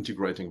way of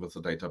integrating with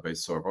the database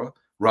server,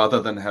 rather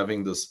than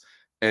having this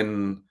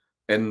n.m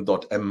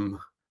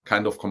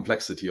kind of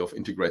complexity of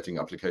integrating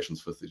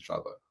applications with each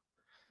other.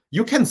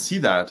 You can see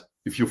that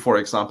if you, for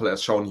example,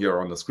 as shown here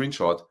on the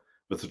screenshot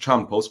with the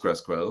Charm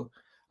PostgreSQL,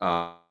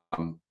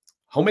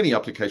 how many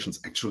applications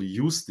actually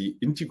use the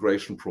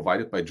integration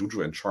provided by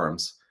Juju and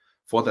Charms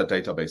for their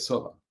database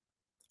server.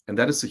 And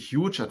that is a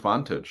huge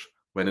advantage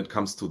when it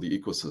comes to the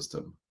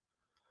ecosystem.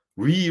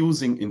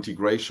 Reusing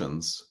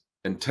integrations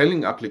and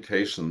telling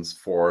applications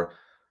for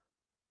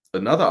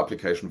another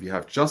application we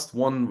have just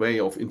one way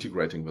of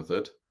integrating with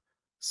it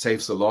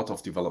saves a lot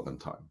of development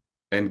time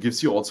and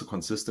gives you also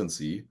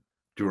consistency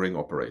during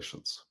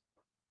operations.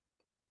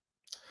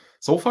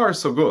 So far,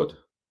 so good.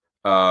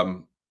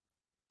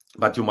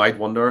 But you might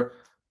wonder,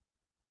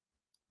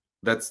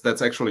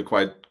 that's actually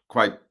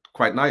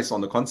quite nice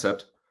on the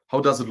concept. How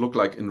does it look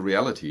like in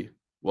reality?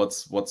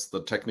 What's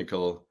the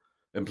technical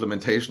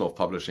implementation of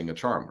publishing a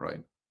charm,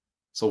 right?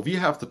 So we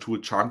have the tool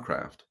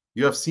Charmcraft.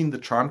 You have seen the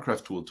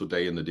Charmcraft tool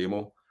today in the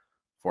demo,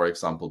 for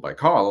example, by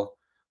Carl,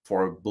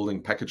 for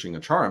building, packaging a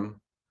charm.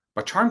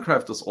 But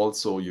Charmcraft is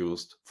also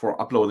used for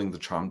uploading the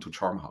charm to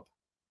Charm Hub.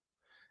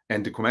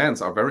 And the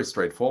commands are very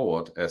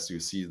straightforward, as you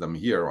see them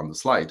here on the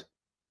slide.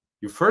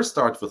 You first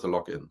start with a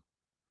login.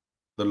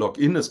 The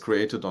login is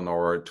created on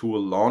our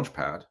tool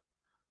Launchpad.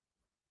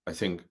 I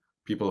think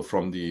people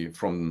from the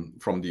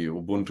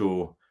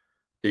Ubuntu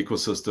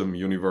ecosystem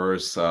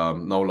universe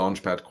know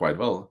Launchpad quite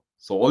well.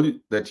 So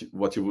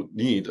what you would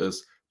need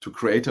is to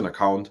create an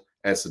account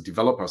as a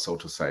developer, so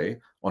to say,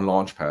 on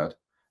Launchpad,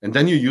 and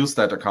then you use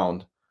that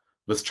account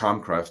with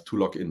Charmcraft to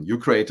log in. You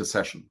create a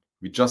session.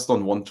 We just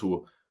don't want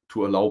to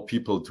allow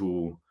people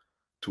to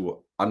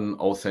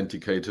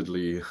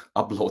unauthenticatedly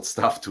upload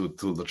stuff to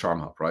the Charm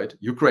Hub, right?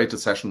 You create a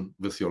session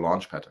with your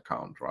Launchpad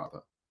account, rather.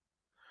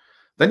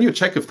 Then you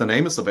check if the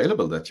name is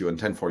available that you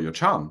intend for your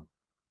charm.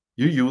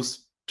 You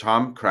use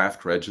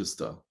Charmcraft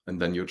register and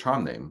then your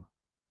charm name.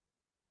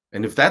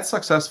 And if that's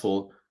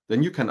successful,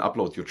 then you can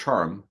upload your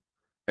charm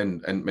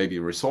and maybe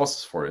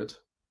resources for it.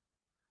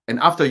 And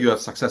after you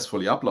have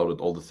successfully uploaded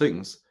all the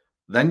things,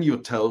 then you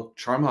tell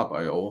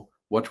CharmHub.io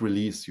what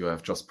release you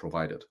have just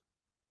provided.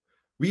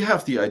 We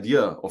have the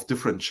idea of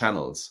different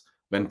channels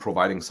when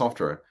providing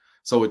software.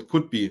 So it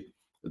could be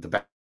the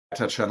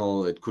beta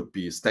channel, it could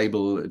be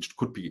stable, it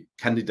could be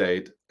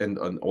candidate, and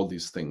all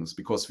these things,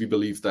 because we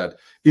believe that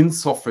in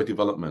software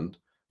development,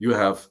 you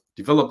have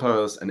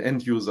developers and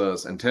end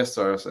users and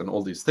testers and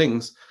all these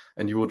things,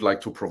 and you would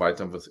like to provide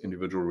them with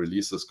individual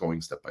releases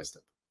going step by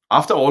step.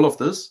 After all of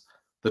this,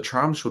 the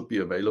charm should be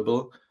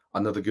available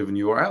under the given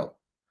URL.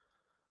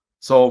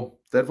 So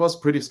that was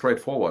pretty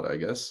straightforward, I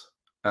guess.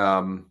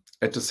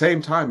 At the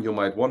same time, you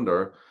might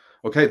wonder,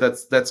 okay,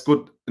 that's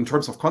good in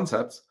terms of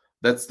concepts.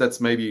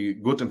 That's maybe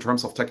good in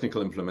terms of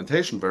technical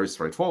implementation, very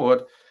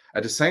straightforward.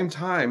 At the same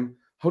time,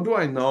 how do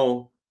I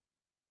know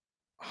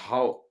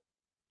how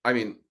I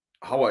mean,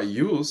 how I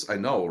use, I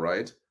know,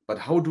 right? But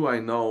how do I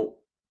know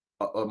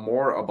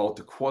more about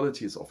the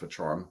qualities of a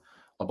charm,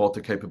 about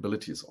the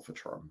capabilities of a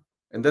charm?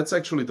 And that's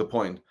actually the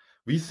point.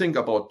 We think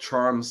about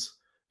charms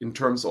in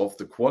terms of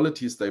the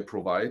qualities they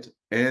provide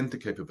and the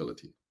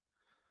capabilities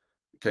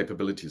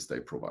they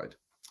provide.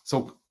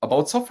 So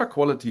about software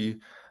quality,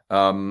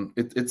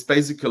 it's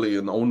basically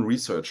an own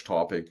research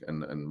topic,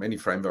 and many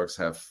frameworks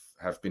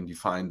have been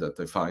defined that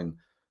define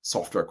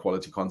software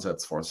quality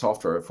concepts for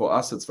software. For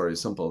us, it's very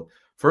simple.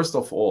 First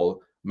of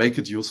all, make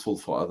it useful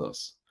for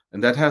others.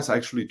 And that has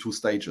actually two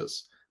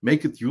stages.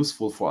 Make it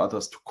useful for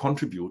others to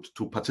contribute,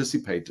 to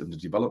participate in the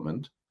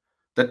development.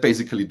 That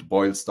basically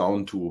boils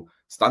down to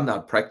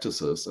standard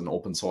practices in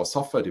open source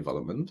software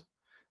development.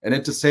 And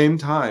at the same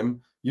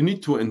time, you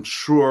need to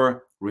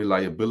ensure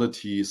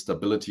reliability,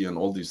 stability, and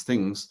all these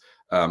things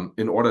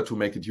in order to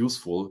make it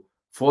useful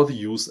for the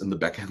use in the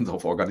backend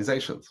of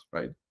organizations,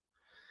 right?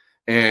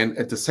 And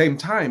at the same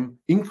time,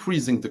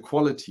 increasing the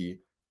quality,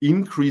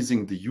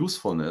 increasing the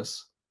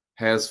usefulness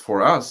has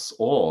for us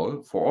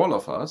all, for all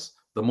of us,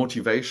 the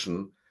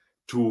motivation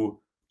to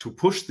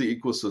push the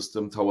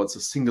ecosystem towards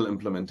a single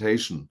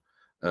implementation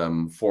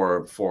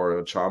for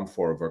a charm,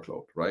 for a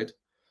workload, right?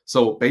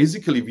 So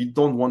basically, we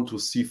don't want to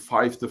see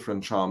 5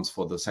 different charms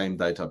for the same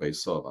database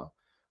server.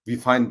 We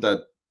find that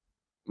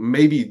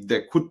maybe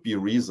there could be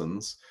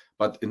reasons,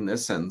 but in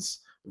essence,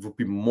 it would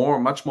be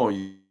much more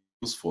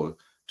useful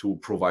to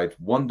provide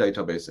one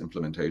database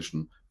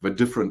implementation where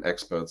different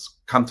experts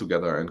come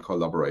together and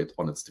collaborate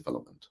on its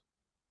development.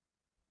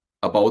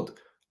 About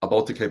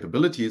the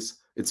capabilities,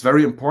 it's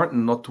very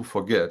important not to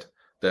forget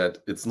that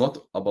it's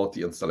not about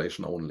the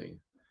installation only.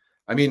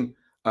 I mean,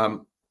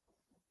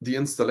 the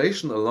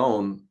installation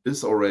alone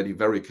is already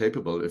very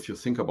capable if you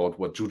think about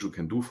what Juju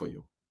can do for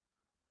you.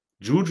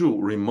 Juju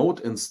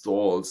remote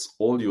installs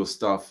all your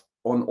stuff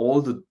on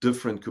all the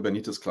different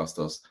Kubernetes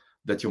clusters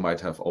that you might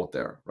have out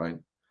there, right?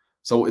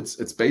 So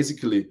it's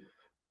basically,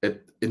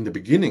 in the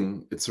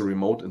beginning, it's a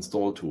remote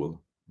install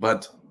tool,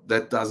 but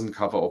that doesn't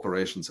cover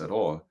operations at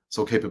all.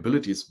 So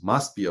capabilities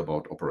must be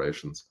about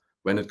operations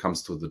when it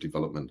comes to the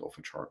development of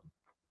a charm.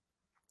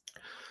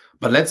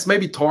 But let's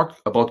maybe talk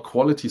about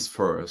qualities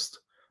first.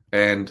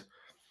 And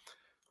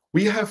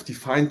we have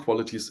defined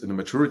qualities in a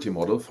maturity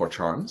model for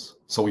charms.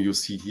 So you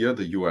see here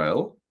the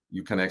URL.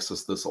 You can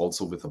access this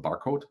also with a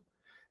barcode.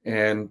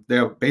 And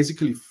there are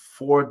basically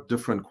 4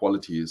 different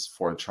qualities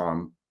for a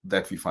charm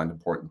that we find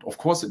important. Of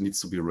course, it needs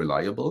to be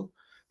reliable.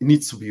 It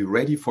needs to be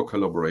ready for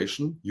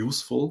collaboration,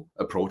 useful,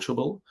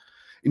 approachable.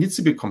 It needs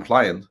to be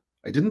compliant.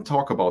 I didn't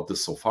talk about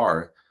this so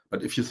far,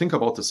 but if you think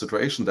about the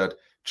situation that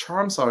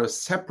charms are a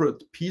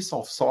separate piece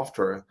of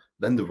software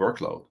than the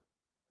workload.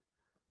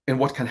 And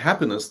what can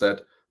happen is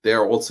that they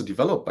are also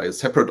developed by a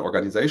separate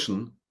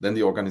organization than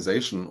the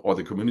organization or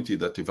the community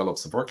that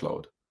develops the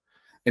workload.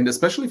 And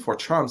especially for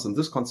charms in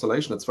this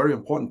constellation, it's very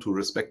important to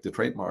respect the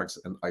trademarks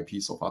and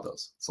IPs of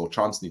others. So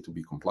charms need to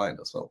be compliant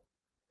as well.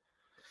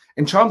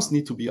 And charms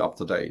need to be up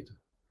to date.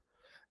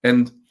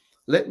 And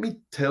let me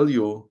tell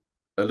you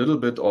a little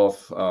bit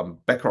of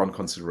background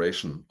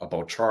consideration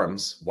about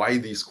charms, why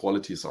these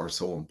qualities are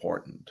so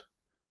important.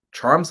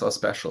 Charms are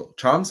special.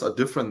 Charms are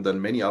different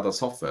than many other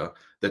software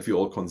that we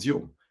all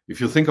consume. If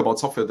you think about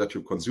software that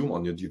you consume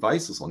on your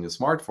devices, on your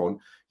smartphone,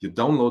 you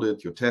download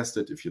it, you test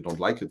it. If you don't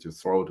like it, you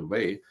throw it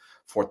away.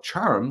 For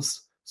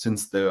charms,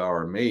 since they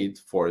are made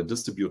for a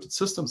distributed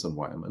systems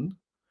environment,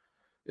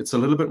 it's a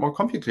little bit more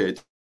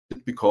complicated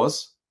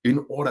because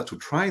in order to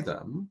try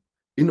them,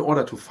 in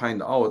order to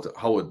find out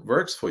how it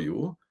works for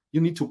you,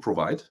 you need to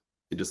provide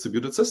a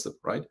distributed system,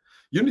 right?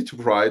 You need to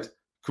provide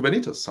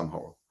Kubernetes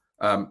somehow.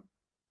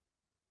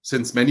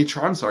 Since many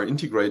charms are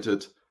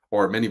integrated,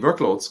 or many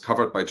workloads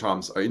covered by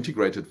charms are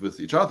integrated with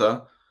each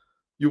other,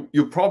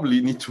 you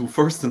probably need to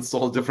first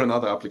install different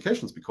other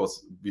applications,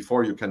 because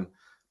before you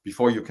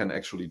can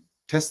actually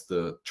test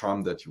the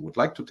charm that you would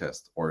like to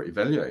test or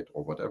evaluate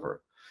or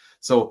whatever.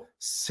 So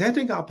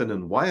setting up an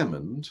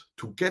environment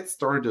to get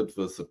started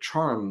with the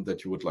charm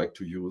that you would like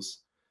to use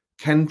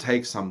can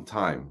take some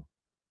time.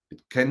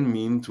 It can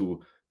mean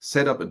to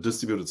set up a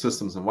distributed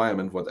systems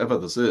environment, whatever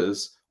this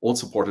is, all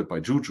supported by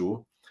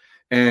Juju.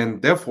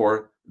 And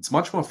therefore, it's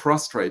much more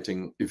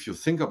frustrating if you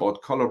think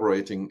about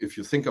collaborating, if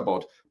you think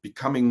about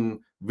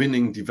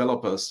winning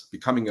developers,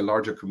 becoming a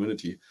larger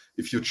community,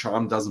 if your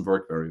charm doesn't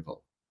work very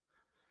well.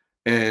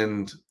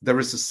 And there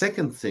is a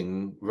second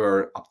thing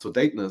where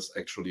up-to-dateness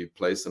actually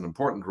plays an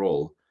important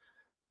role.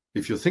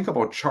 If you think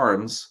about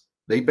charms,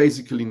 they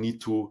basically need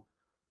to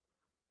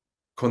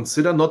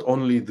consider not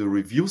only the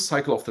review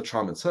cycle of the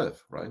charm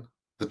itself, right?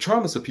 The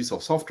charm is a piece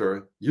of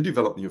software. You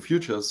develop new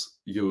features,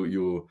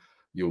 you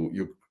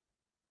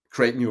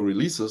create new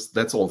releases,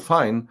 that's all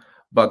fine.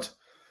 But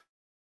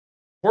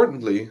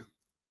importantly,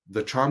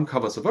 the charm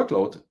covers a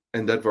workload,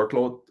 and that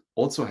workload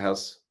also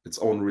has its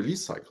own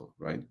release cycle,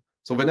 right?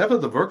 So whenever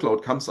the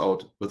workload comes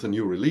out with a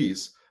new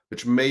release,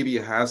 which maybe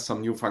has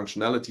some new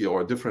functionality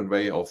or a different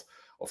way of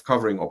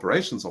covering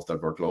operations of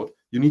that workload,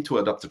 you need to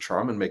adapt the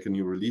charm and make a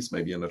new release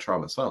maybe in the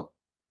charm as well.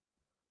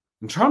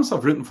 And charms are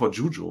written for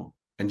Juju,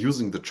 and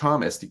using the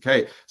Charm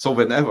SDK. So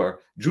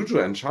whenever Juju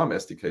and Charm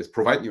SDKs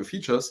provide new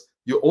features,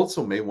 you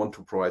also may want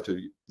to provide a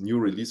new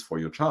release for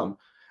your Charm.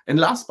 And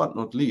last but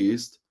not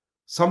least,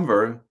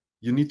 somewhere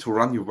you need to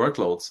run your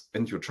workloads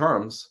and your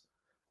charms,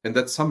 and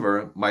that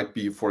somewhere might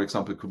be, for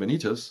example,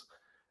 Kubernetes.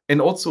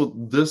 And also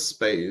this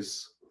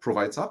space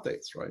provides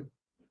updates, right?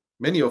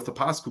 Many of the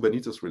past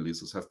Kubernetes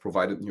releases have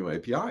provided new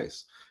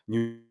APIs,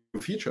 new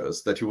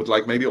features that you would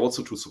like maybe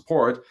also to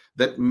support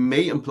that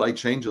may imply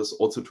changes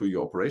also to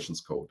your operations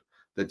code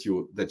that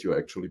you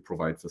actually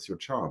provide with your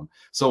Charm.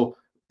 So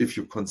if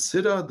you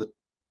consider the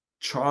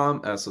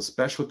Charm as a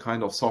special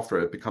kind of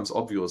software, it becomes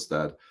obvious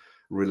that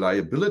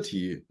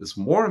reliability is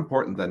more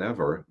important than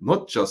ever,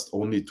 not just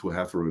only to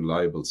have a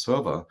reliable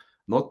server,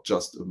 not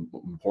just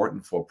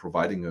important for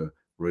providing a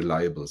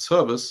reliable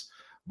service,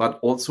 but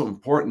also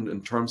important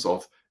in terms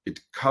of it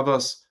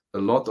covers a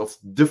lot of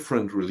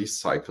different release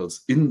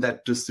cycles in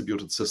that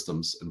distributed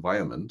systems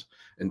environment,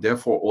 and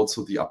therefore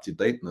also the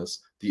up-to-dateness,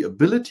 the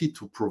ability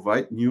to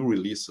provide new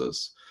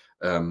releases,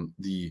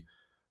 the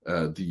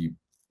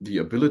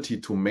ability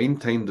to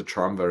maintain the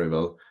Charm very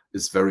well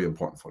is very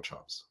important for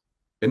Charms.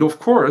 And of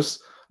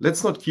course,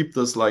 let's not keep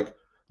this like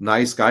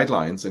nice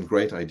guidelines and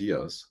great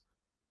ideas.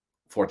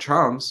 For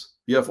Charms,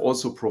 we have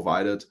also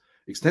provided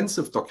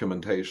extensive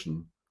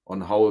documentation on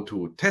how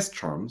to test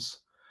Charms.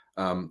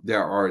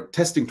 There are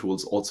testing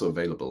tools also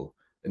available.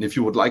 And if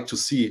you would like to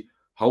see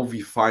how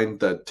we find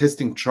that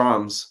testing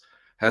Charms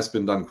has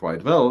been done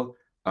quite well,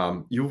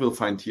 you will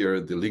find here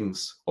the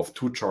links of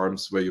 2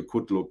 Charms where you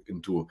could look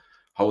into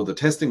how the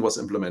testing was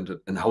implemented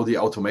and how the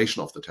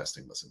automation of the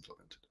testing was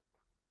implemented.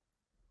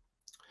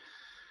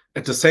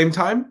 At the same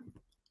time,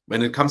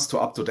 when it comes to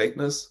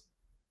up-to-dateness,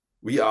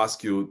 we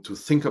ask you to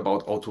think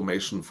about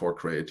automation for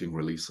creating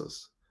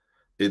releases.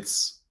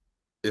 It's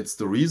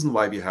the reason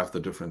why we have the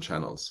different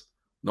channels.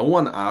 No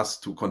one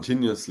asks to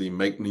continuously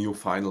make new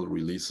final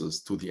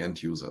releases to the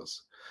end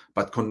users,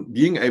 but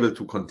being able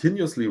to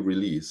continuously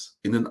release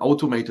in an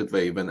automated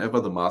way whenever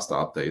the master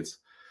updates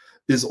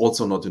is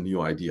also not a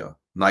new idea.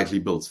 Nightly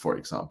builds, for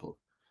example.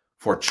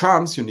 For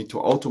Charms, you need to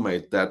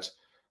automate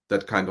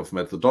that kind of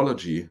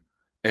methodology.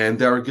 And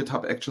there are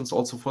GitHub actions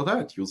also for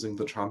that using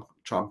the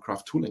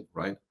Charmcraft tooling,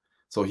 right?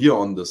 So here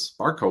on this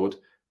barcode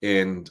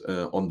and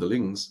on the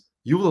links,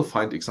 you will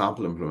find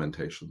example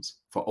implementations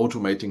for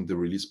automating the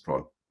release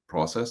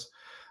process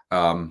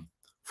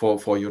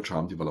for your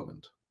Charm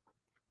development.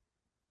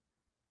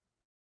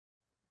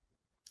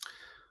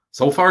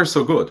 So far,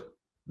 so good.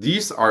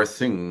 These are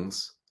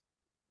things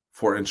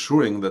for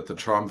ensuring that the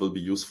Charm will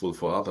be useful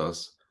for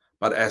others.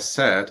 But as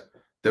said,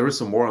 there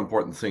is a more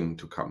important thing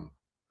to come.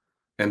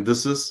 And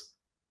this is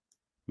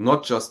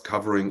not just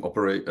covering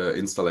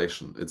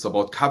installation. It's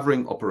about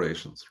covering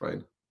operations,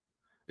 right?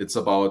 It's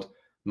about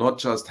not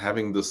just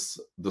having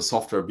the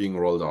software being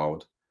rolled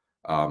out.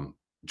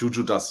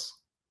 Juju does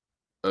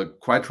a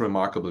quite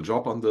remarkable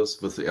job on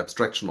this with the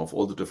abstraction of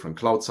all the different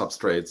cloud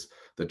substrates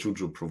that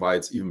Juju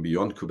provides even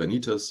beyond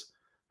Kubernetes.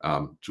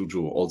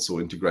 Juju also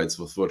integrates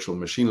with virtual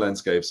machine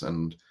landscapes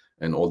and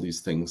all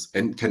these things,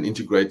 and can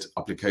integrate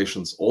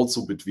applications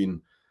also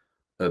between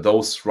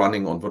those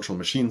running on virtual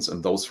machines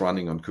and those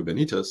running on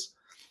Kubernetes.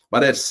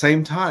 But at the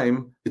same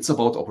time, it's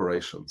about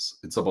operations.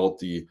 It's about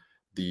the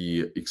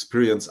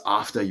experience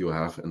after you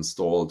have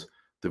installed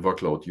the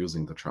workload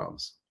using the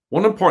Charms.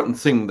 One important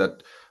thing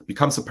that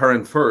becomes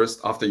apparent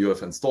first after you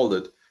have installed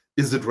it,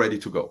 is it ready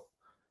to go?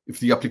 If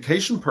the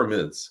application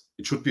permits,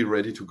 it should be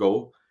ready to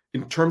go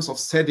in terms of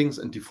settings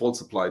and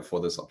defaults applied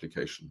for this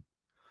application.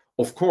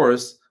 Of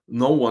course,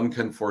 no one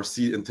can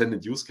foresee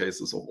intended use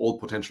cases of all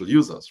potential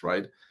users,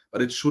 right?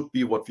 But it should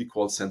be what we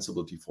call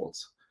sensible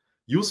defaults.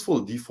 Useful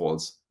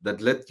defaults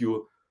that let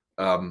you,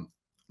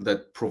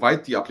 that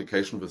provide the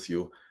application with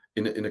you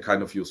in a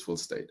kind of useful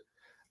state.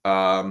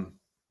 That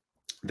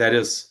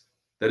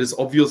is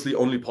obviously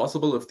only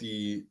possible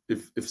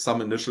if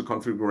some initial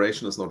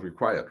configuration is not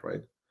required,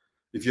 right?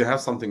 If you have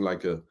something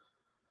like a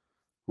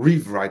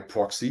rewrite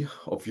proxy,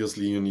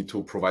 obviously you need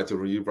to provide a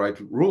rewrite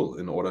rule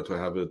in order to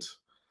have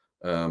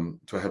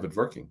it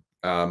working.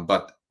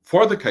 But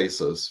for the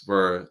cases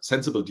where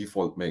sensible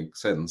default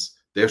makes sense,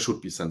 there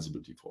should be sensible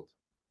default.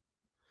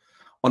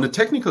 On the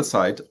technical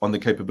side, on the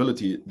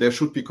capability, there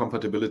should be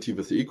compatibility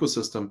with the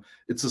ecosystem.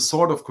 It's a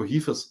sort of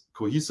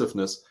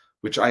cohesiveness,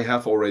 which I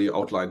have already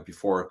outlined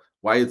before,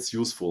 why it's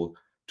useful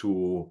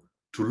to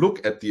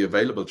look at the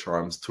available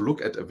Charms, to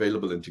look at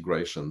available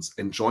integrations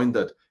and join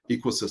that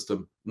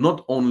ecosystem,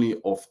 not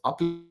only of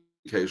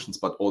applications,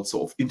 but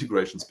also of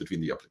integrations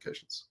between the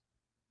applications.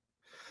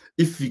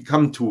 If we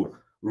come to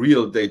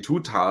real day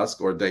 2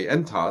 task or day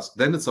end task,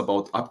 then it's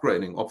about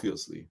upgrading,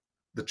 obviously.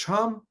 The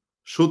Charm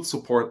should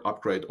support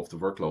upgrade of the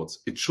workloads.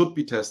 It should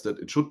be tested,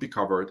 it should be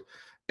covered,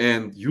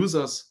 and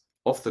users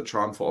of the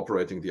Charm for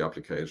operating the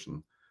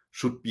application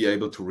should be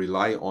able to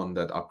rely on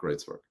that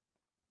upgrades work.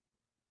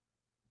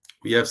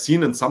 We have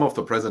seen in some of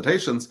the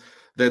presentations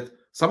that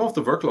some of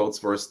the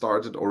workloads were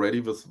started already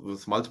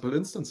with multiple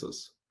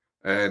instances.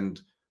 And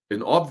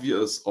an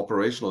obvious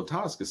operational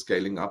task is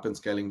scaling up and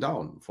scaling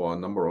down for a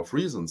number of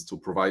reasons, to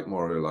provide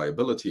more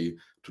reliability,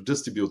 to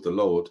distribute the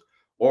load,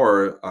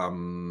 or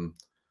in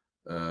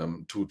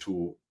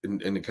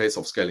the case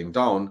of scaling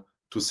down,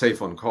 to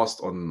save on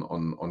cost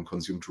on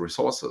consumed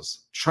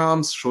resources.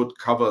 Charms should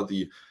cover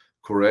the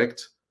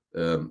correct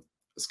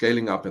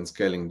scaling up and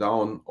scaling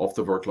down of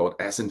the workload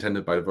as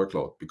intended by the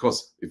workload.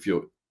 Because if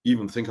you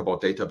even think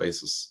about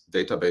databases,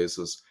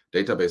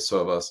 database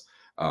servers,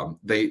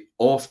 they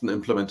often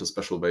implement a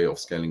special way of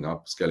scaling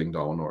up, scaling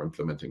down, or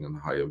implementing a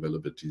high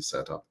availability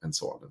setup, and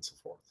so on and so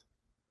forth.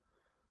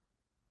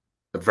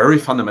 A very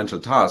fundamental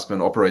task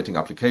when operating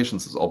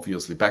applications is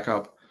obviously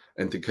backup,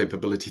 and the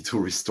capability to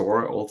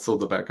restore also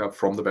the backup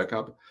from the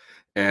backup.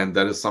 And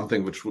that is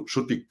something which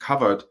should be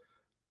covered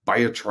by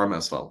a charm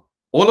as well.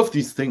 All of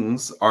these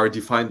things are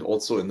defined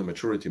also in the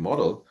maturity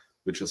model,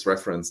 which is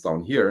referenced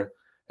down here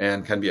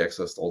and can be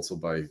accessed also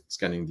by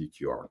scanning the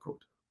QR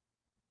code.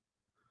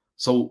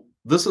 So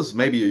this is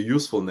maybe a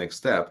useful next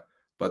step,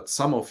 but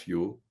some of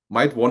you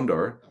might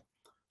wonder,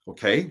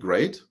 okay,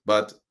 great,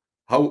 but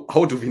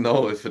how do we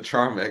know if a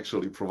charm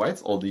actually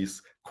provides all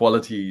these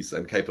qualities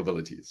and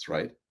capabilities,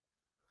 right?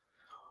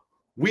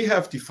 We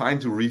have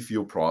defined a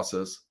review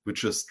process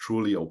which is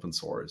truly open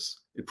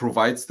source. It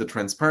provides the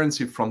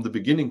transparency from the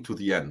beginning to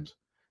the end.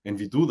 And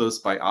we do this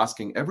by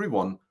asking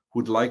everyone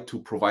who'd like to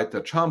provide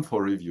their charm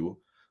for review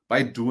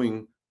by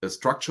doing a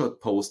structured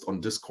post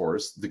on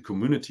Discourse, the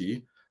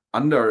community,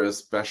 under a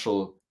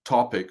special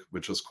topic,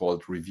 which is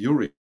called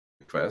review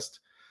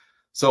request.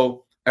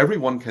 So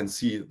everyone can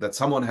see that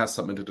someone has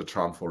submitted a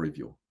charm for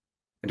review.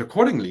 And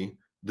accordingly,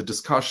 the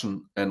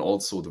discussion and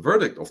also the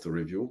verdict of the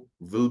review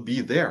will be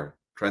there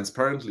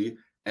transparently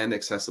and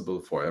accessible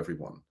for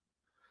everyone.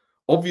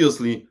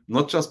 Obviously,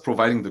 not just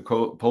providing the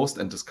post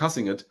and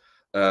discussing it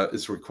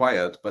is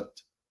required,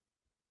 but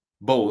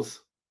both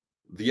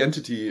the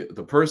entity,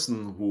 the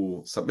person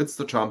who submits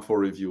the charm for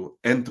review,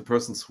 and the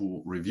persons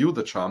who review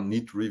the charm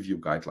need review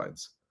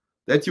guidelines.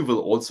 That you will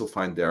also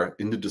find there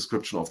in the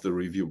description of the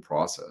review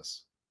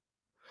process.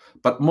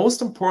 But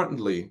most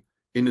importantly,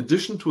 in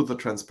addition to the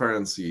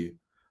transparency,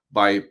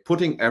 by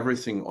putting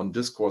everything on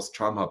Discourse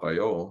Charm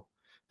Hub.io,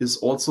 is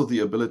also the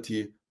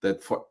ability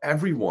that for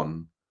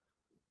everyone,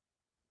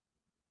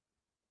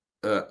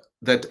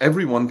 that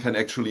everyone can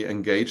actually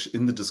engage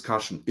in the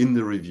discussion, in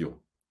the review.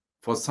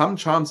 For some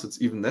charms,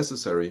 it's even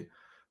necessary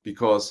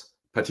because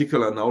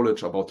particular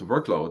knowledge about the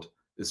workload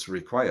is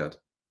required.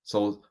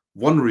 So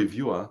one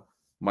reviewer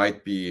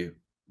might be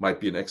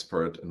an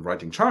expert in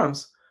writing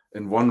charms,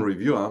 and one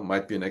reviewer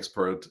might be an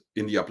expert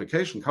in the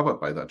application covered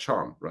by that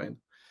charm, right?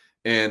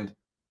 And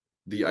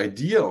the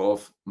idea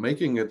of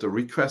making it a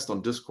request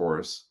on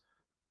Discourse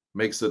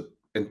makes it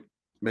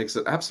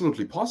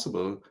absolutely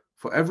possible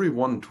for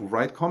everyone to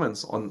write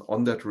comments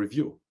on that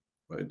review,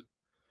 right?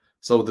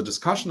 So the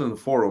discussion in the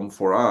forum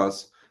for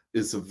us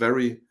is a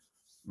very,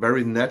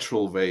 very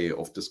natural way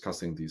of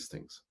discussing these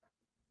things.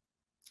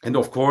 And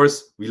of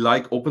course, we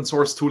like open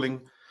source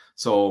tooling.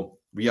 So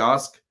we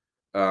ask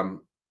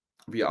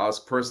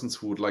persons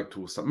who would like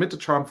to submit a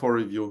charm for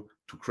review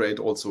to create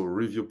also a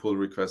review pull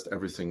request.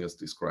 Everything is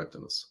described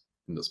in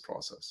this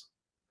process.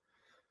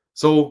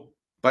 So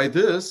by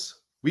this,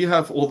 we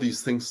have all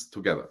these things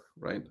together,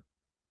 right?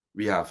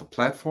 We have a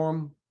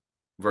platform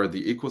where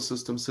the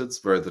ecosystem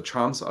sits, where the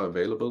charms are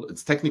available.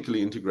 It's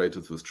technically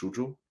integrated with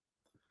Juju.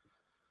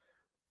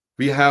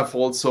 We have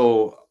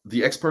also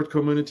the expert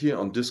community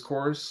on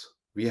Discourse.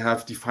 We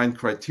have defined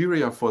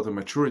criteria for the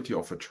maturity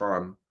of a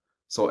charm,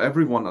 so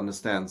everyone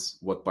understands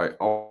what by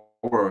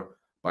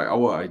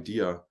our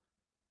idea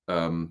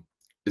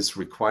is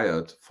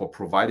required for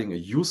providing a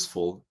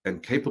useful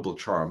and capable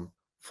charm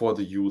for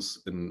the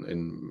use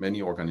in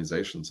many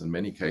organizations, in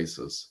many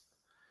cases.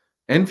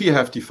 And we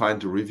have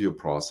defined the review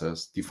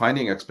process,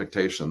 defining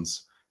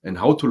expectations, and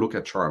how to look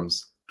at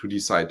charms to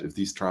decide if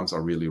these charms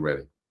are really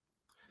ready.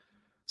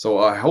 So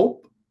I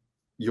hope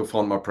you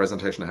found my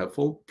presentation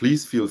helpful.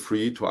 Please feel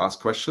free to ask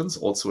questions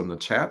also in the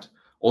chat.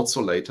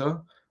 Also later,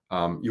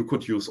 you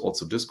could use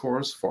also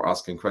Discourse for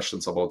asking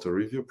questions about the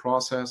review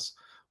process,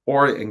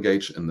 or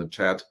engage in the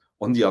chat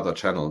on the other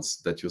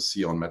channels that you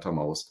see on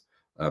MetaMost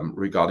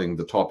regarding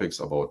the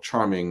topics about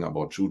charming,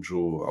 about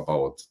Juju,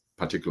 about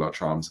particular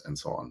charms, and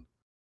so on.